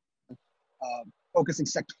focusing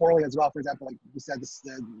sectorally as well. For example, like you said,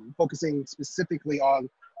 focusing specifically on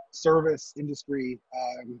service industry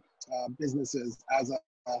businesses as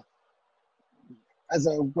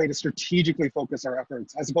a way to strategically focus our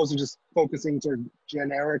efforts, as opposed to just focusing sort of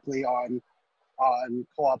generically on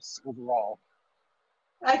co-ops overall.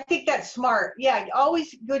 I think that's smart. Yeah,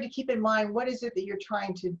 always good to keep in mind what is it that you're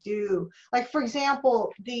trying to do. Like for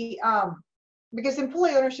example, because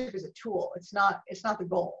employee ownership is a tool. It's not the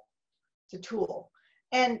goal. It's a tool.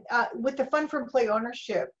 And with the Fund for Employee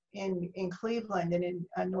Ownership in Cleveland and in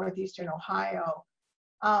Northeastern Ohio,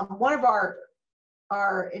 one of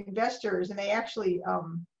our investors, and they actually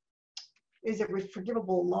is a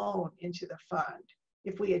forgivable loan into the fund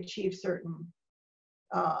if we achieve certain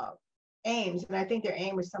aims. And I think their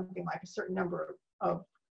aim was something like a certain number of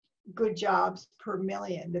good jobs per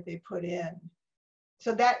million that they put in.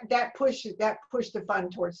 So that pushed the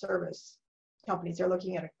fund towards service companies. They're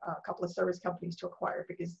looking at a couple of service companies to acquire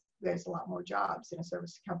because there's a lot more jobs in a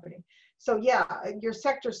service company. So yeah, your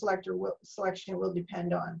sector selection will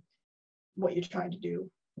depend on what you're trying to do.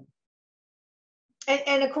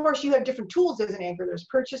 And of course you have different tools as an anchor. There's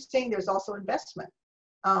purchasing, there's also investment.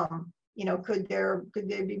 You know, could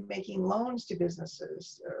they be making loans to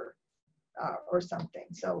businesses or something?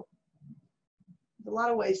 So there's a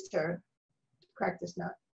lot of ways to crack this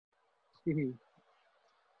nut. Mm-hmm.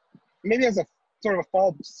 Maybe as a sort of a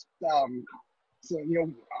fault, so you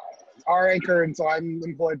know, our anchor, and so I'm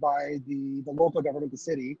employed by the local government, the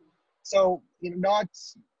city. So you know, not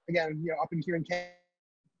again, you know, up in here in Canada.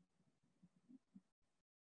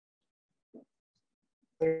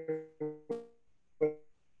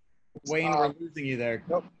 Wayne, we're losing you there.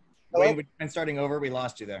 Nope. Wayne, would you mind starting over? We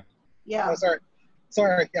lost you there. Yeah. Oh,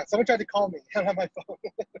 sorry. Yeah, someone tried to call me on my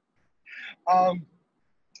phone.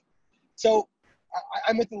 So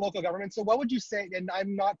I'm with the local government. So what would you say? And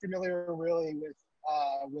I'm not familiar really with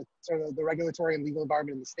sort of the regulatory and legal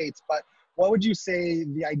environment in the States, but what would you say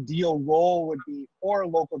the ideal role would be for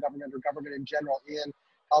local government or government in general in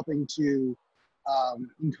helping to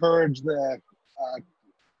encourage the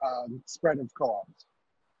spread of co-ops?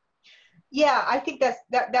 Yeah, I think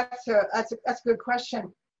that's a good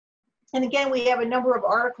question. And again, we have a number of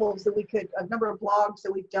articles that a number of blogs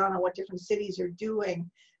that we've done on what different cities are doing.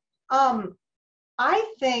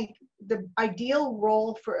 I think the ideal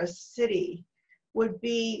role for a city would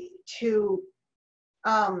be to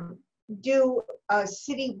do a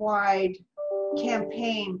citywide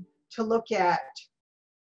campaign to look at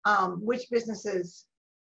which businesses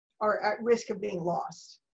are at risk of being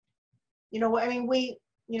lost. You know, I mean, we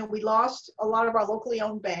lost a lot of our locally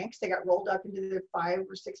owned banks. They got rolled up into the 5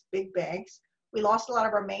 or 6 big banks. We lost a lot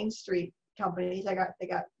of our Main Street companies. They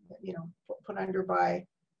got you know, put under by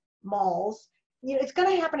malls. You know, it's going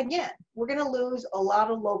to happen again. We're going to lose a lot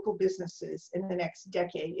of local businesses in the next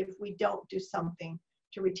decade if we don't do something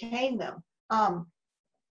to retain them.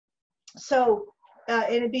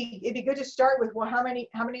 It'd be good to start with, well, how many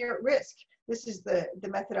are at risk? This is the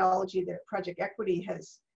methodology that Project Equity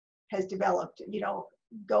has developed. You know,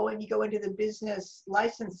 you go into the business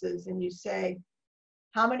licenses and you say,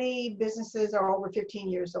 how many businesses are over 15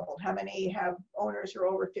 years old? How many have owners who are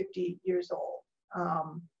over 50 years old?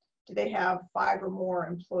 Do they have 5 or more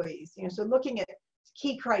employees? You know, so looking at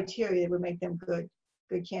key criteria that would make them good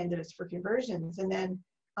candidates for conversions, and then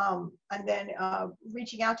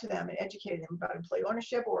reaching out to them and educating them about employee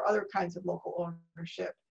ownership or other kinds of local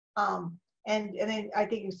ownership, and then I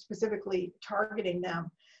think specifically targeting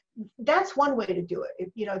them. That's one way to do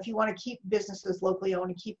it. If you want to keep businesses locally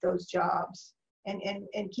owned and keep those jobs and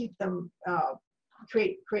keep them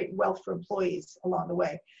create wealth for employees along the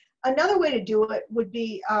way. Another way to do it would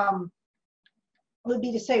be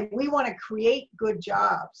to say we want to create good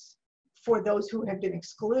jobs for those who have been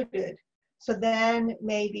excluded, So then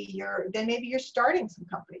maybe you're starting some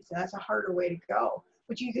companies, and that's a harder way to go.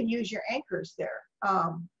 But you can use your anchors there,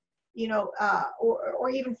 or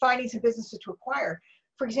even finding some businesses to acquire.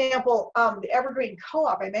 For example, the Evergreen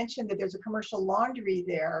Co-op, I mentioned that there's a commercial laundry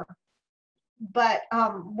there. But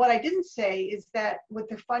what I didn't say is that with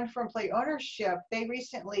the Fund for Employee Ownership, they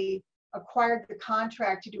recently acquired the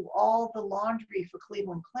contract to do all the laundry for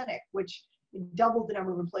Cleveland Clinic, which doubled the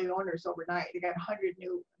number of employee owners overnight. They got 100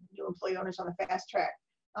 new employee owners on the fast track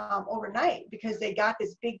overnight because they got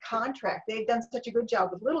this big contract. They've done such a good job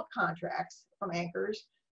with little contracts from anchors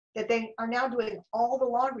that they are now doing all the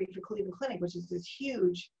laundry for Cleveland Clinic, which is this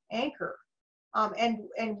huge anchor. And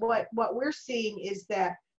what we're seeing is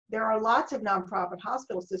that there are lots of nonprofit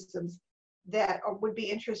hospital systems that would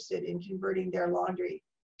be interested in converting their laundry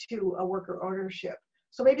to a worker ownership.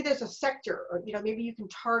 So maybe there's a sector, or maybe you can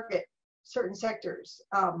target certain sectors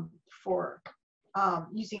for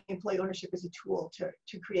using employee ownership as a tool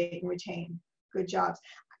to create and retain good jobs.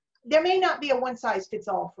 There may not be a one size fits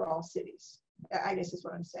all for all cities, I guess is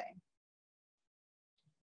what I'm saying.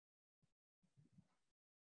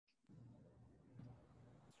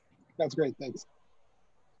 That's great, thanks.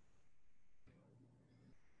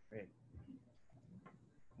 Great.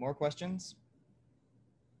 More questions?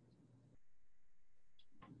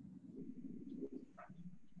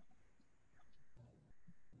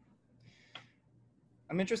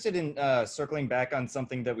 I'm interested in circling back on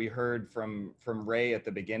something that we heard from Ray at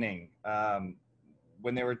the beginning.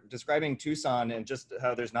 When they were describing Tucson and just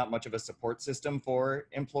how there's not much of a support system for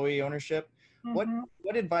employee ownership. Mm-hmm.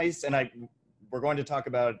 What advice, and we're going to talk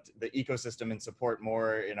about the ecosystem and support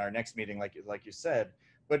more in our next meeting, like you said,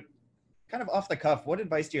 but kind of off the cuff, what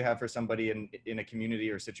advice do you have for somebody in a community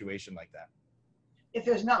or situation like that? If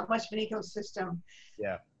there's not much of an ecosystem.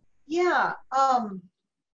 Yeah. Yeah.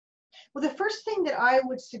 Well, the first thing that I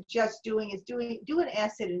would suggest doing is do an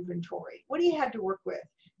asset inventory. What do you have to work with?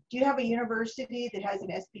 Do you have a university that has an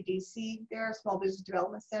SBDC there, a Small Business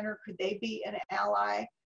Development Center? Could they be an ally?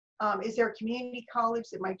 Is there a community college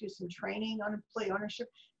that might do some training on employee ownership?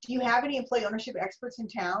 Do you have any employee ownership experts in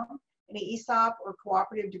town? Any ESOP or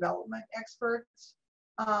cooperative development experts?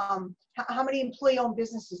 How many employee-owned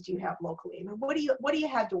businesses do you have locally? I mean, what do you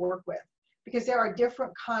have to work with? Because there are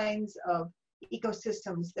different kinds of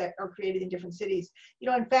ecosystems that are created in different cities.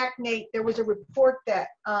 In fact, Nate, there was a report that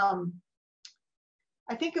I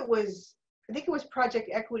think it was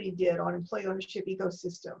Project Equity did on employee ownership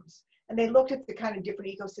ecosystems, and they looked at the kind of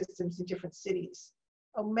different ecosystems in different cities.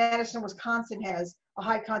 Madison, Wisconsin has a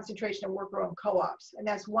high concentration of worker-owned co-ops, and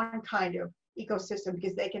that's one kind of ecosystem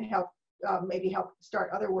because they can help maybe help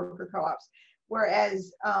start other worker co-ops.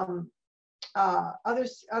 Whereas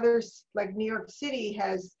others like New York City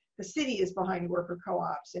the city is behind worker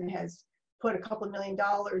co-ops and has put a couple $1 million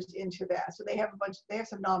into that. So they have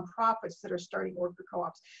some nonprofits that are starting worker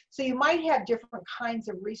co-ops. So you might have different kinds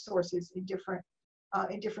of resources in different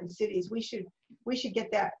cities. We should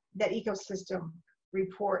get that ecosystem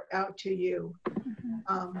report out to you.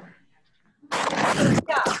 Yeah,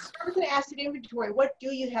 start with an asset inventory. What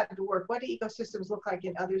do you have to work? What do ecosystems look like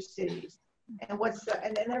in other cities? And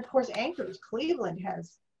and then of course anchors. Cleveland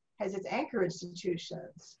has its anchor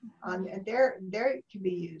institutions, and they can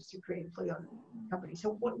be used to create employee-owned companies.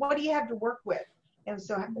 So what do you have to work with? And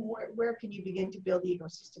so where can you begin to build the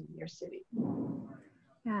ecosystem in your city?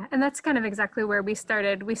 Yeah, and that's kind of exactly where we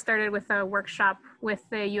started. We started with a workshop with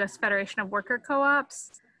the U.S. Federation of Worker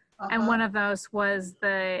Co-ops, and one of those was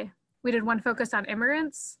we did one focus on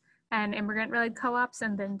immigrants and immigrant-led co-ops,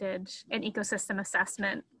 and then did an ecosystem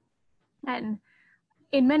assessment. And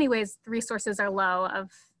in many ways, the resources are low.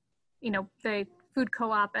 The food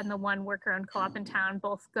co-op and the one worker-owned co-op in town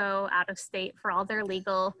both go out of state for all their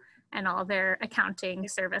legal and all their accounting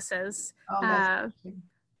services.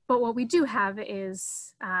 But what we do have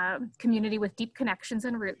is community with deep connections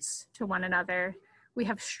and roots to one another. We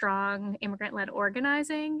have strong immigrant-led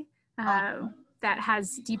organizing that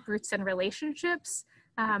has deep roots and relationships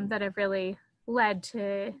that have really led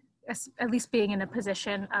to at least being in a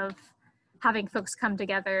position of having folks come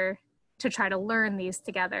together to try to learn these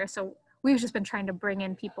together. So we've just been trying to bring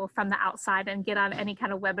in people from the outside and get on any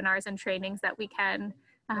kind of webinars and trainings that we can,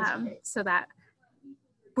 so that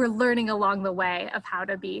we're learning along the way of how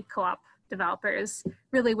to be co-op developers,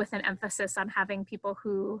 really with an emphasis on having people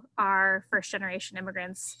who are first-generation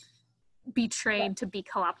immigrants be trained to be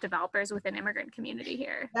co-op developers within immigrant community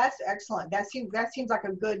here. That's excellent. That seems like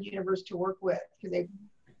a good universe to work with, because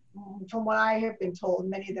from what I have been told,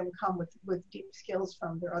 many of them come with deep skills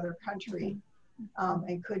from their other country,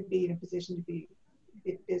 and could be in a position to be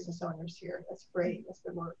business owners here. That's great. That's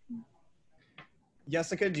good work.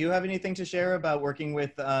 Jessica, do you have anything to share about working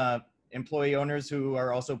with employee owners who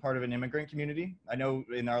are also part of an immigrant community? I know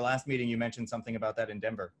in our last meeting you mentioned something about that in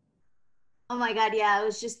Denver. Oh my God, yeah, I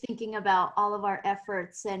was just thinking about all of our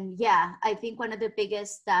efforts. And yeah, I think one of the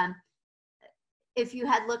biggest, if you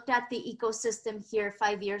had looked at the ecosystem here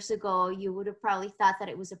 5 years ago, you would have probably thought that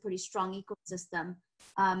it was a pretty strong ecosystem,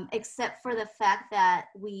 except for the fact that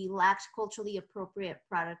we lacked culturally appropriate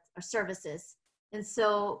products or services. And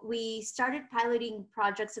so we started piloting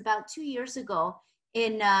projects about 2 years ago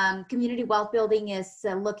in community wealth building is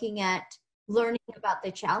looking at learning about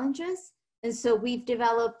the challenges. And so we've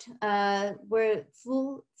developed, we're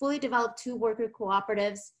fully developed 2 worker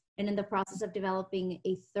cooperatives and in the process of developing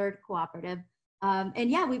a 3rd cooperative. And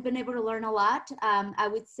yeah, we've been able to learn a lot. I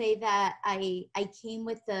would say that I came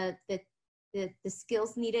with the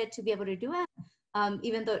skills needed to be able to do it.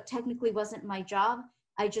 Even though it technically wasn't my job,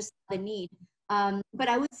 I just saw the need. But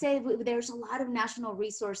I would say there's a lot of national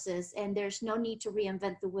resources and there's no need to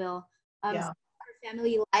reinvent the wheel. Yeah.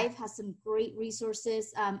 Family Life has some great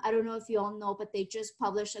resources. I don't know if you all know, but they just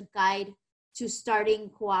published a guide to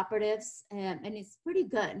starting cooperatives, and it's pretty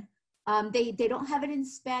good. They don't have it in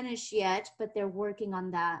Spanish yet, but they're working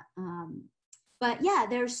on that. But yeah,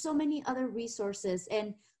 there's so many other resources.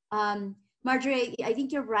 And Marjorie, I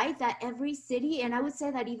think you're right that every city, and I would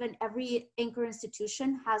say that even every anchor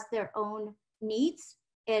institution has their own needs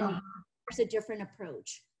and there's a different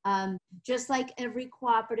approach. Just like every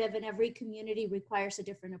cooperative and every community requires a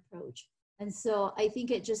different approach. And so I think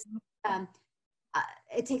it just,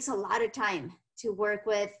 it takes a lot of time to work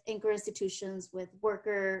with anchor institutions, with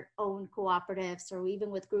worker-owned cooperatives, or even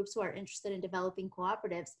with groups who are interested in developing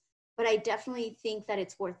cooperatives. But I definitely think that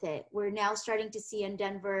it's worth it. We're now starting to see in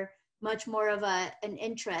Denver much more of an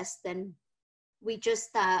interest than we just,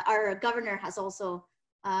 our governor has also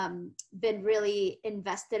been really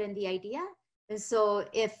invested in the idea. And so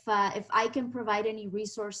if I can provide any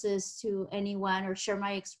resources to anyone or share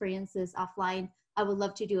my experiences offline, I would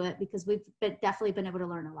love to do it because we've definitely been able to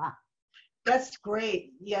learn a lot. That's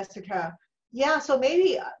great, Jessica. Yeah, so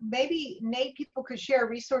maybe Nate, people could share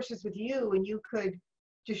resources with you and you could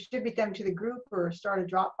distribute them to the group or start a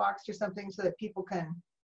Dropbox or something so that people can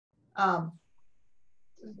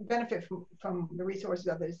benefit from the resources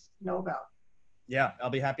others know about. Yeah, I'll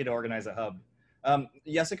be happy to organize a hub.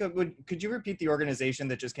 Jessica, could you repeat the organization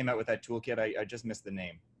that just came out with that toolkit? I just missed the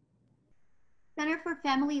name. Center for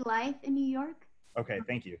Family Life in New York. Okay,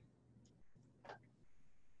 thank you.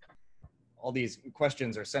 All these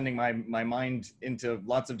questions are sending my mind into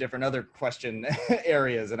lots of different other question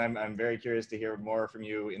areas, and I'm very curious to hear more from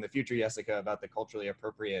you in the future, Jessica, about the culturally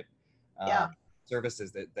appropriate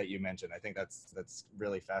services that you mentioned. I think that's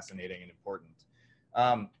really fascinating and important.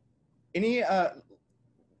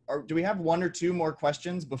 Do we have 1 or 2 more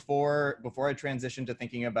questions before I transition to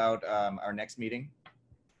thinking about our next meeting?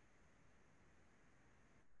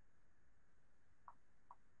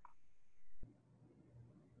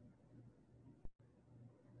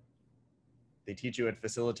 They teach you at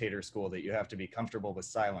facilitator school that you have to be comfortable with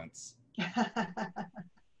silence.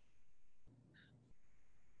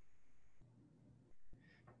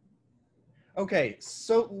 Okay,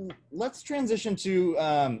 so let's transition to,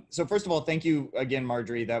 so first of all, thank you again,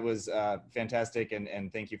 Marjorie. That was fantastic,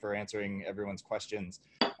 and thank you for answering everyone's questions.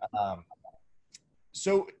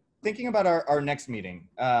 So thinking about our next meeting,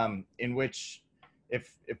 in which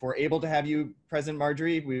if we're able to have you present,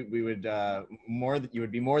 Marjorie, we would you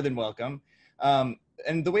would be more than welcome.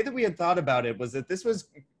 And the way that we had thought about it was that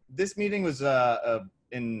this meeting was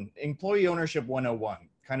in Employee Ownership 101,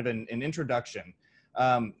 kind of an introduction.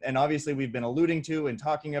 And obviously we've been alluding to and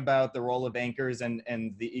talking about the role of anchors and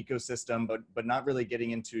the ecosystem, but not really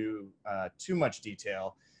getting into too much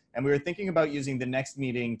detail. And we were thinking about using the next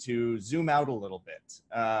meeting to zoom out a little bit.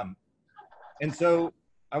 And so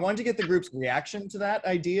I wanted to get the group's reaction to that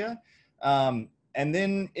idea. And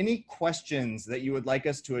then any questions that you would like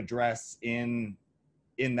us to address in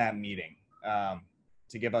that meeting,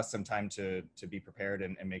 to give us some time to be prepared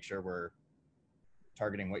and make sure we're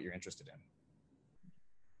targeting what you're interested in.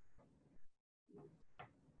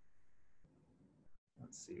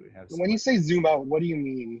 Let's see, we have. When you say zoom out, what do you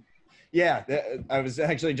mean? Yeah, I was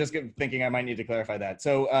actually just thinking I might need to clarify that.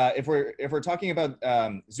 So if we're talking about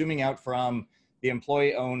zooming out from the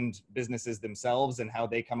employee-owned businesses themselves and how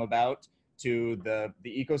they come about to the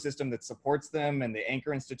ecosystem that supports them and the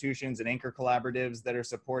anchor institutions and anchor collaboratives that are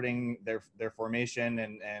supporting their formation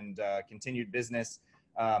and continued business,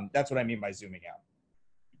 that's what I mean by zooming out.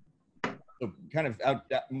 So kind of out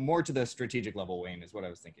more to the strategic level, Wayne, is what I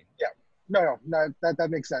was thinking. Yeah. No, that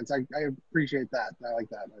makes sense. I appreciate that. I like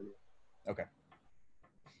that idea. Okay.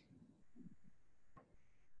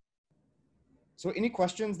 So any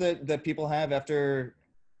questions that people have after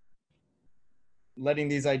letting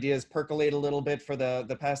these ideas percolate a little bit for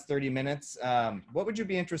the past 30 minutes? What would you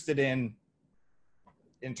be interested in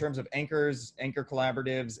terms of anchors, anchor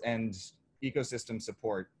collaboratives, and ecosystem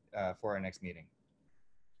support for our next meeting?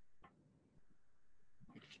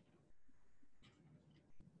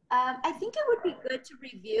 I think it would be good to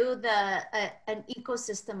review an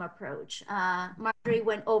ecosystem approach. Marjorie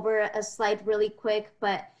went over a slide really quick,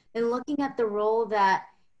 but in looking at the role that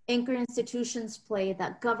anchor institutions play,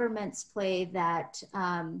 that governments play, that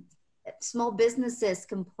small businesses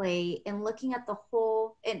can play, in looking at the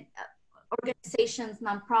whole, and organizations,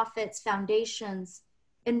 nonprofits, foundations,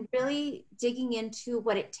 and really digging into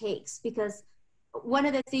what it takes. Because one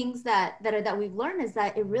of the things that we've learned is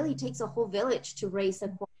that it really takes a whole village to raise a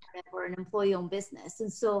cooperative or an employee-owned business.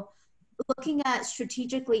 And so looking at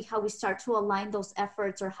strategically how we start to align those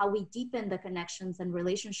efforts, or how we deepen the connections and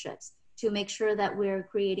relationships to make sure that we're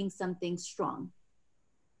creating something strong.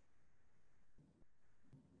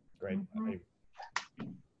 Great. I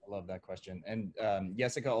love that question. And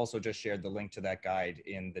Jessica also just shared the link to that guide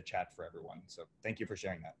in the chat for everyone. So thank you for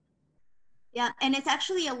sharing that. Yeah, and it's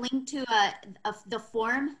actually a link to the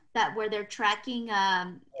form where they're tracking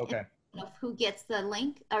okay. Who gets the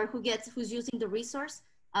link, or who's using the resource.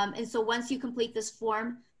 And so once you complete this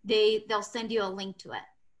form, they'll send you a link to it.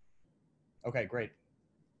 Okay, great.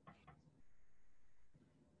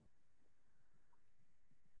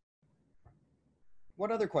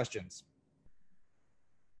 What other questions?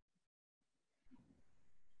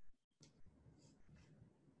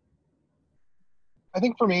 I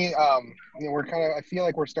think for me, I feel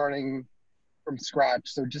like we're starting from scratch.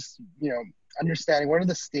 So just, understanding what are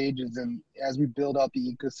the stages, and as we build out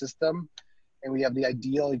the ecosystem and we have the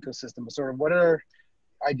ideal ecosystem, sort of what are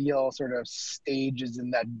ideal sort of stages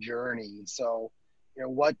in that journey. So,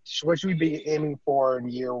 what should we be aiming for in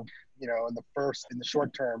in the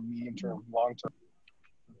short term, medium term, long term?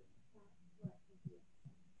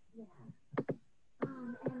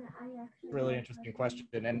 Really interesting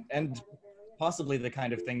question, and possibly the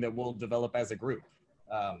kind of thing that we'll develop as a group.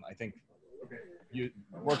 I think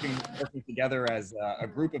working together as a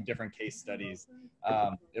group of different case studies,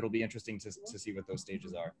 it'll be interesting to see what those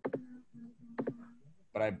stages are.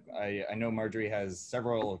 But I know Marjorie has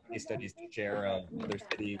several case studies to share of other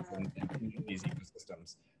cities and communities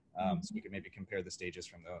ecosystems, so we can maybe compare the stages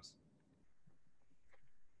from those.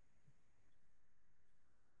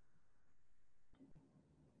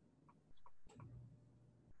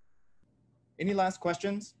 Any last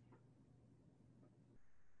questions?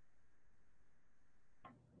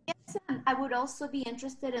 Yes, I would also be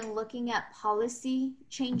interested in looking at policy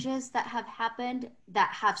changes that have happened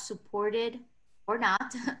that have supported or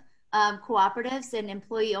not cooperatives and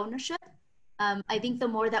employee ownership. I think the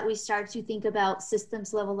more that we start to think about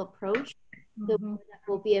systems level approach, the more that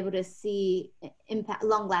we'll be able to see impact,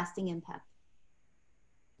 long-lasting impact.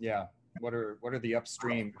 Yeah, what are the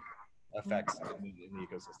upstream effects in the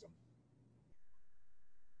ecosystem?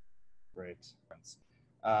 Great.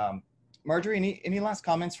 Marjorie, any last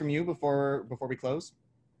comments from you before we close?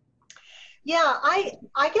 Yeah,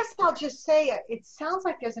 I guess I'll just say it sounds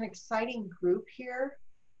like there's an exciting group here,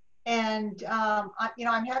 and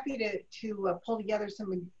I'm happy to pull together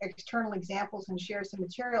some external examples and share some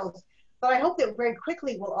materials. But I hope that very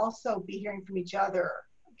quickly we'll also be hearing from each other,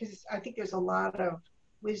 because I think there's a lot of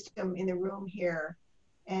wisdom in the room here,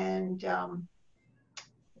 and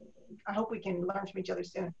I hope we can learn from each other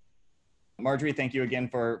soon. Marjorie, thank you again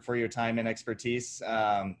for your time and expertise.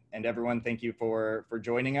 And everyone, thank you for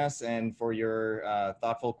joining us and for your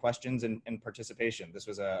thoughtful questions and participation. This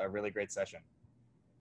was a really great session.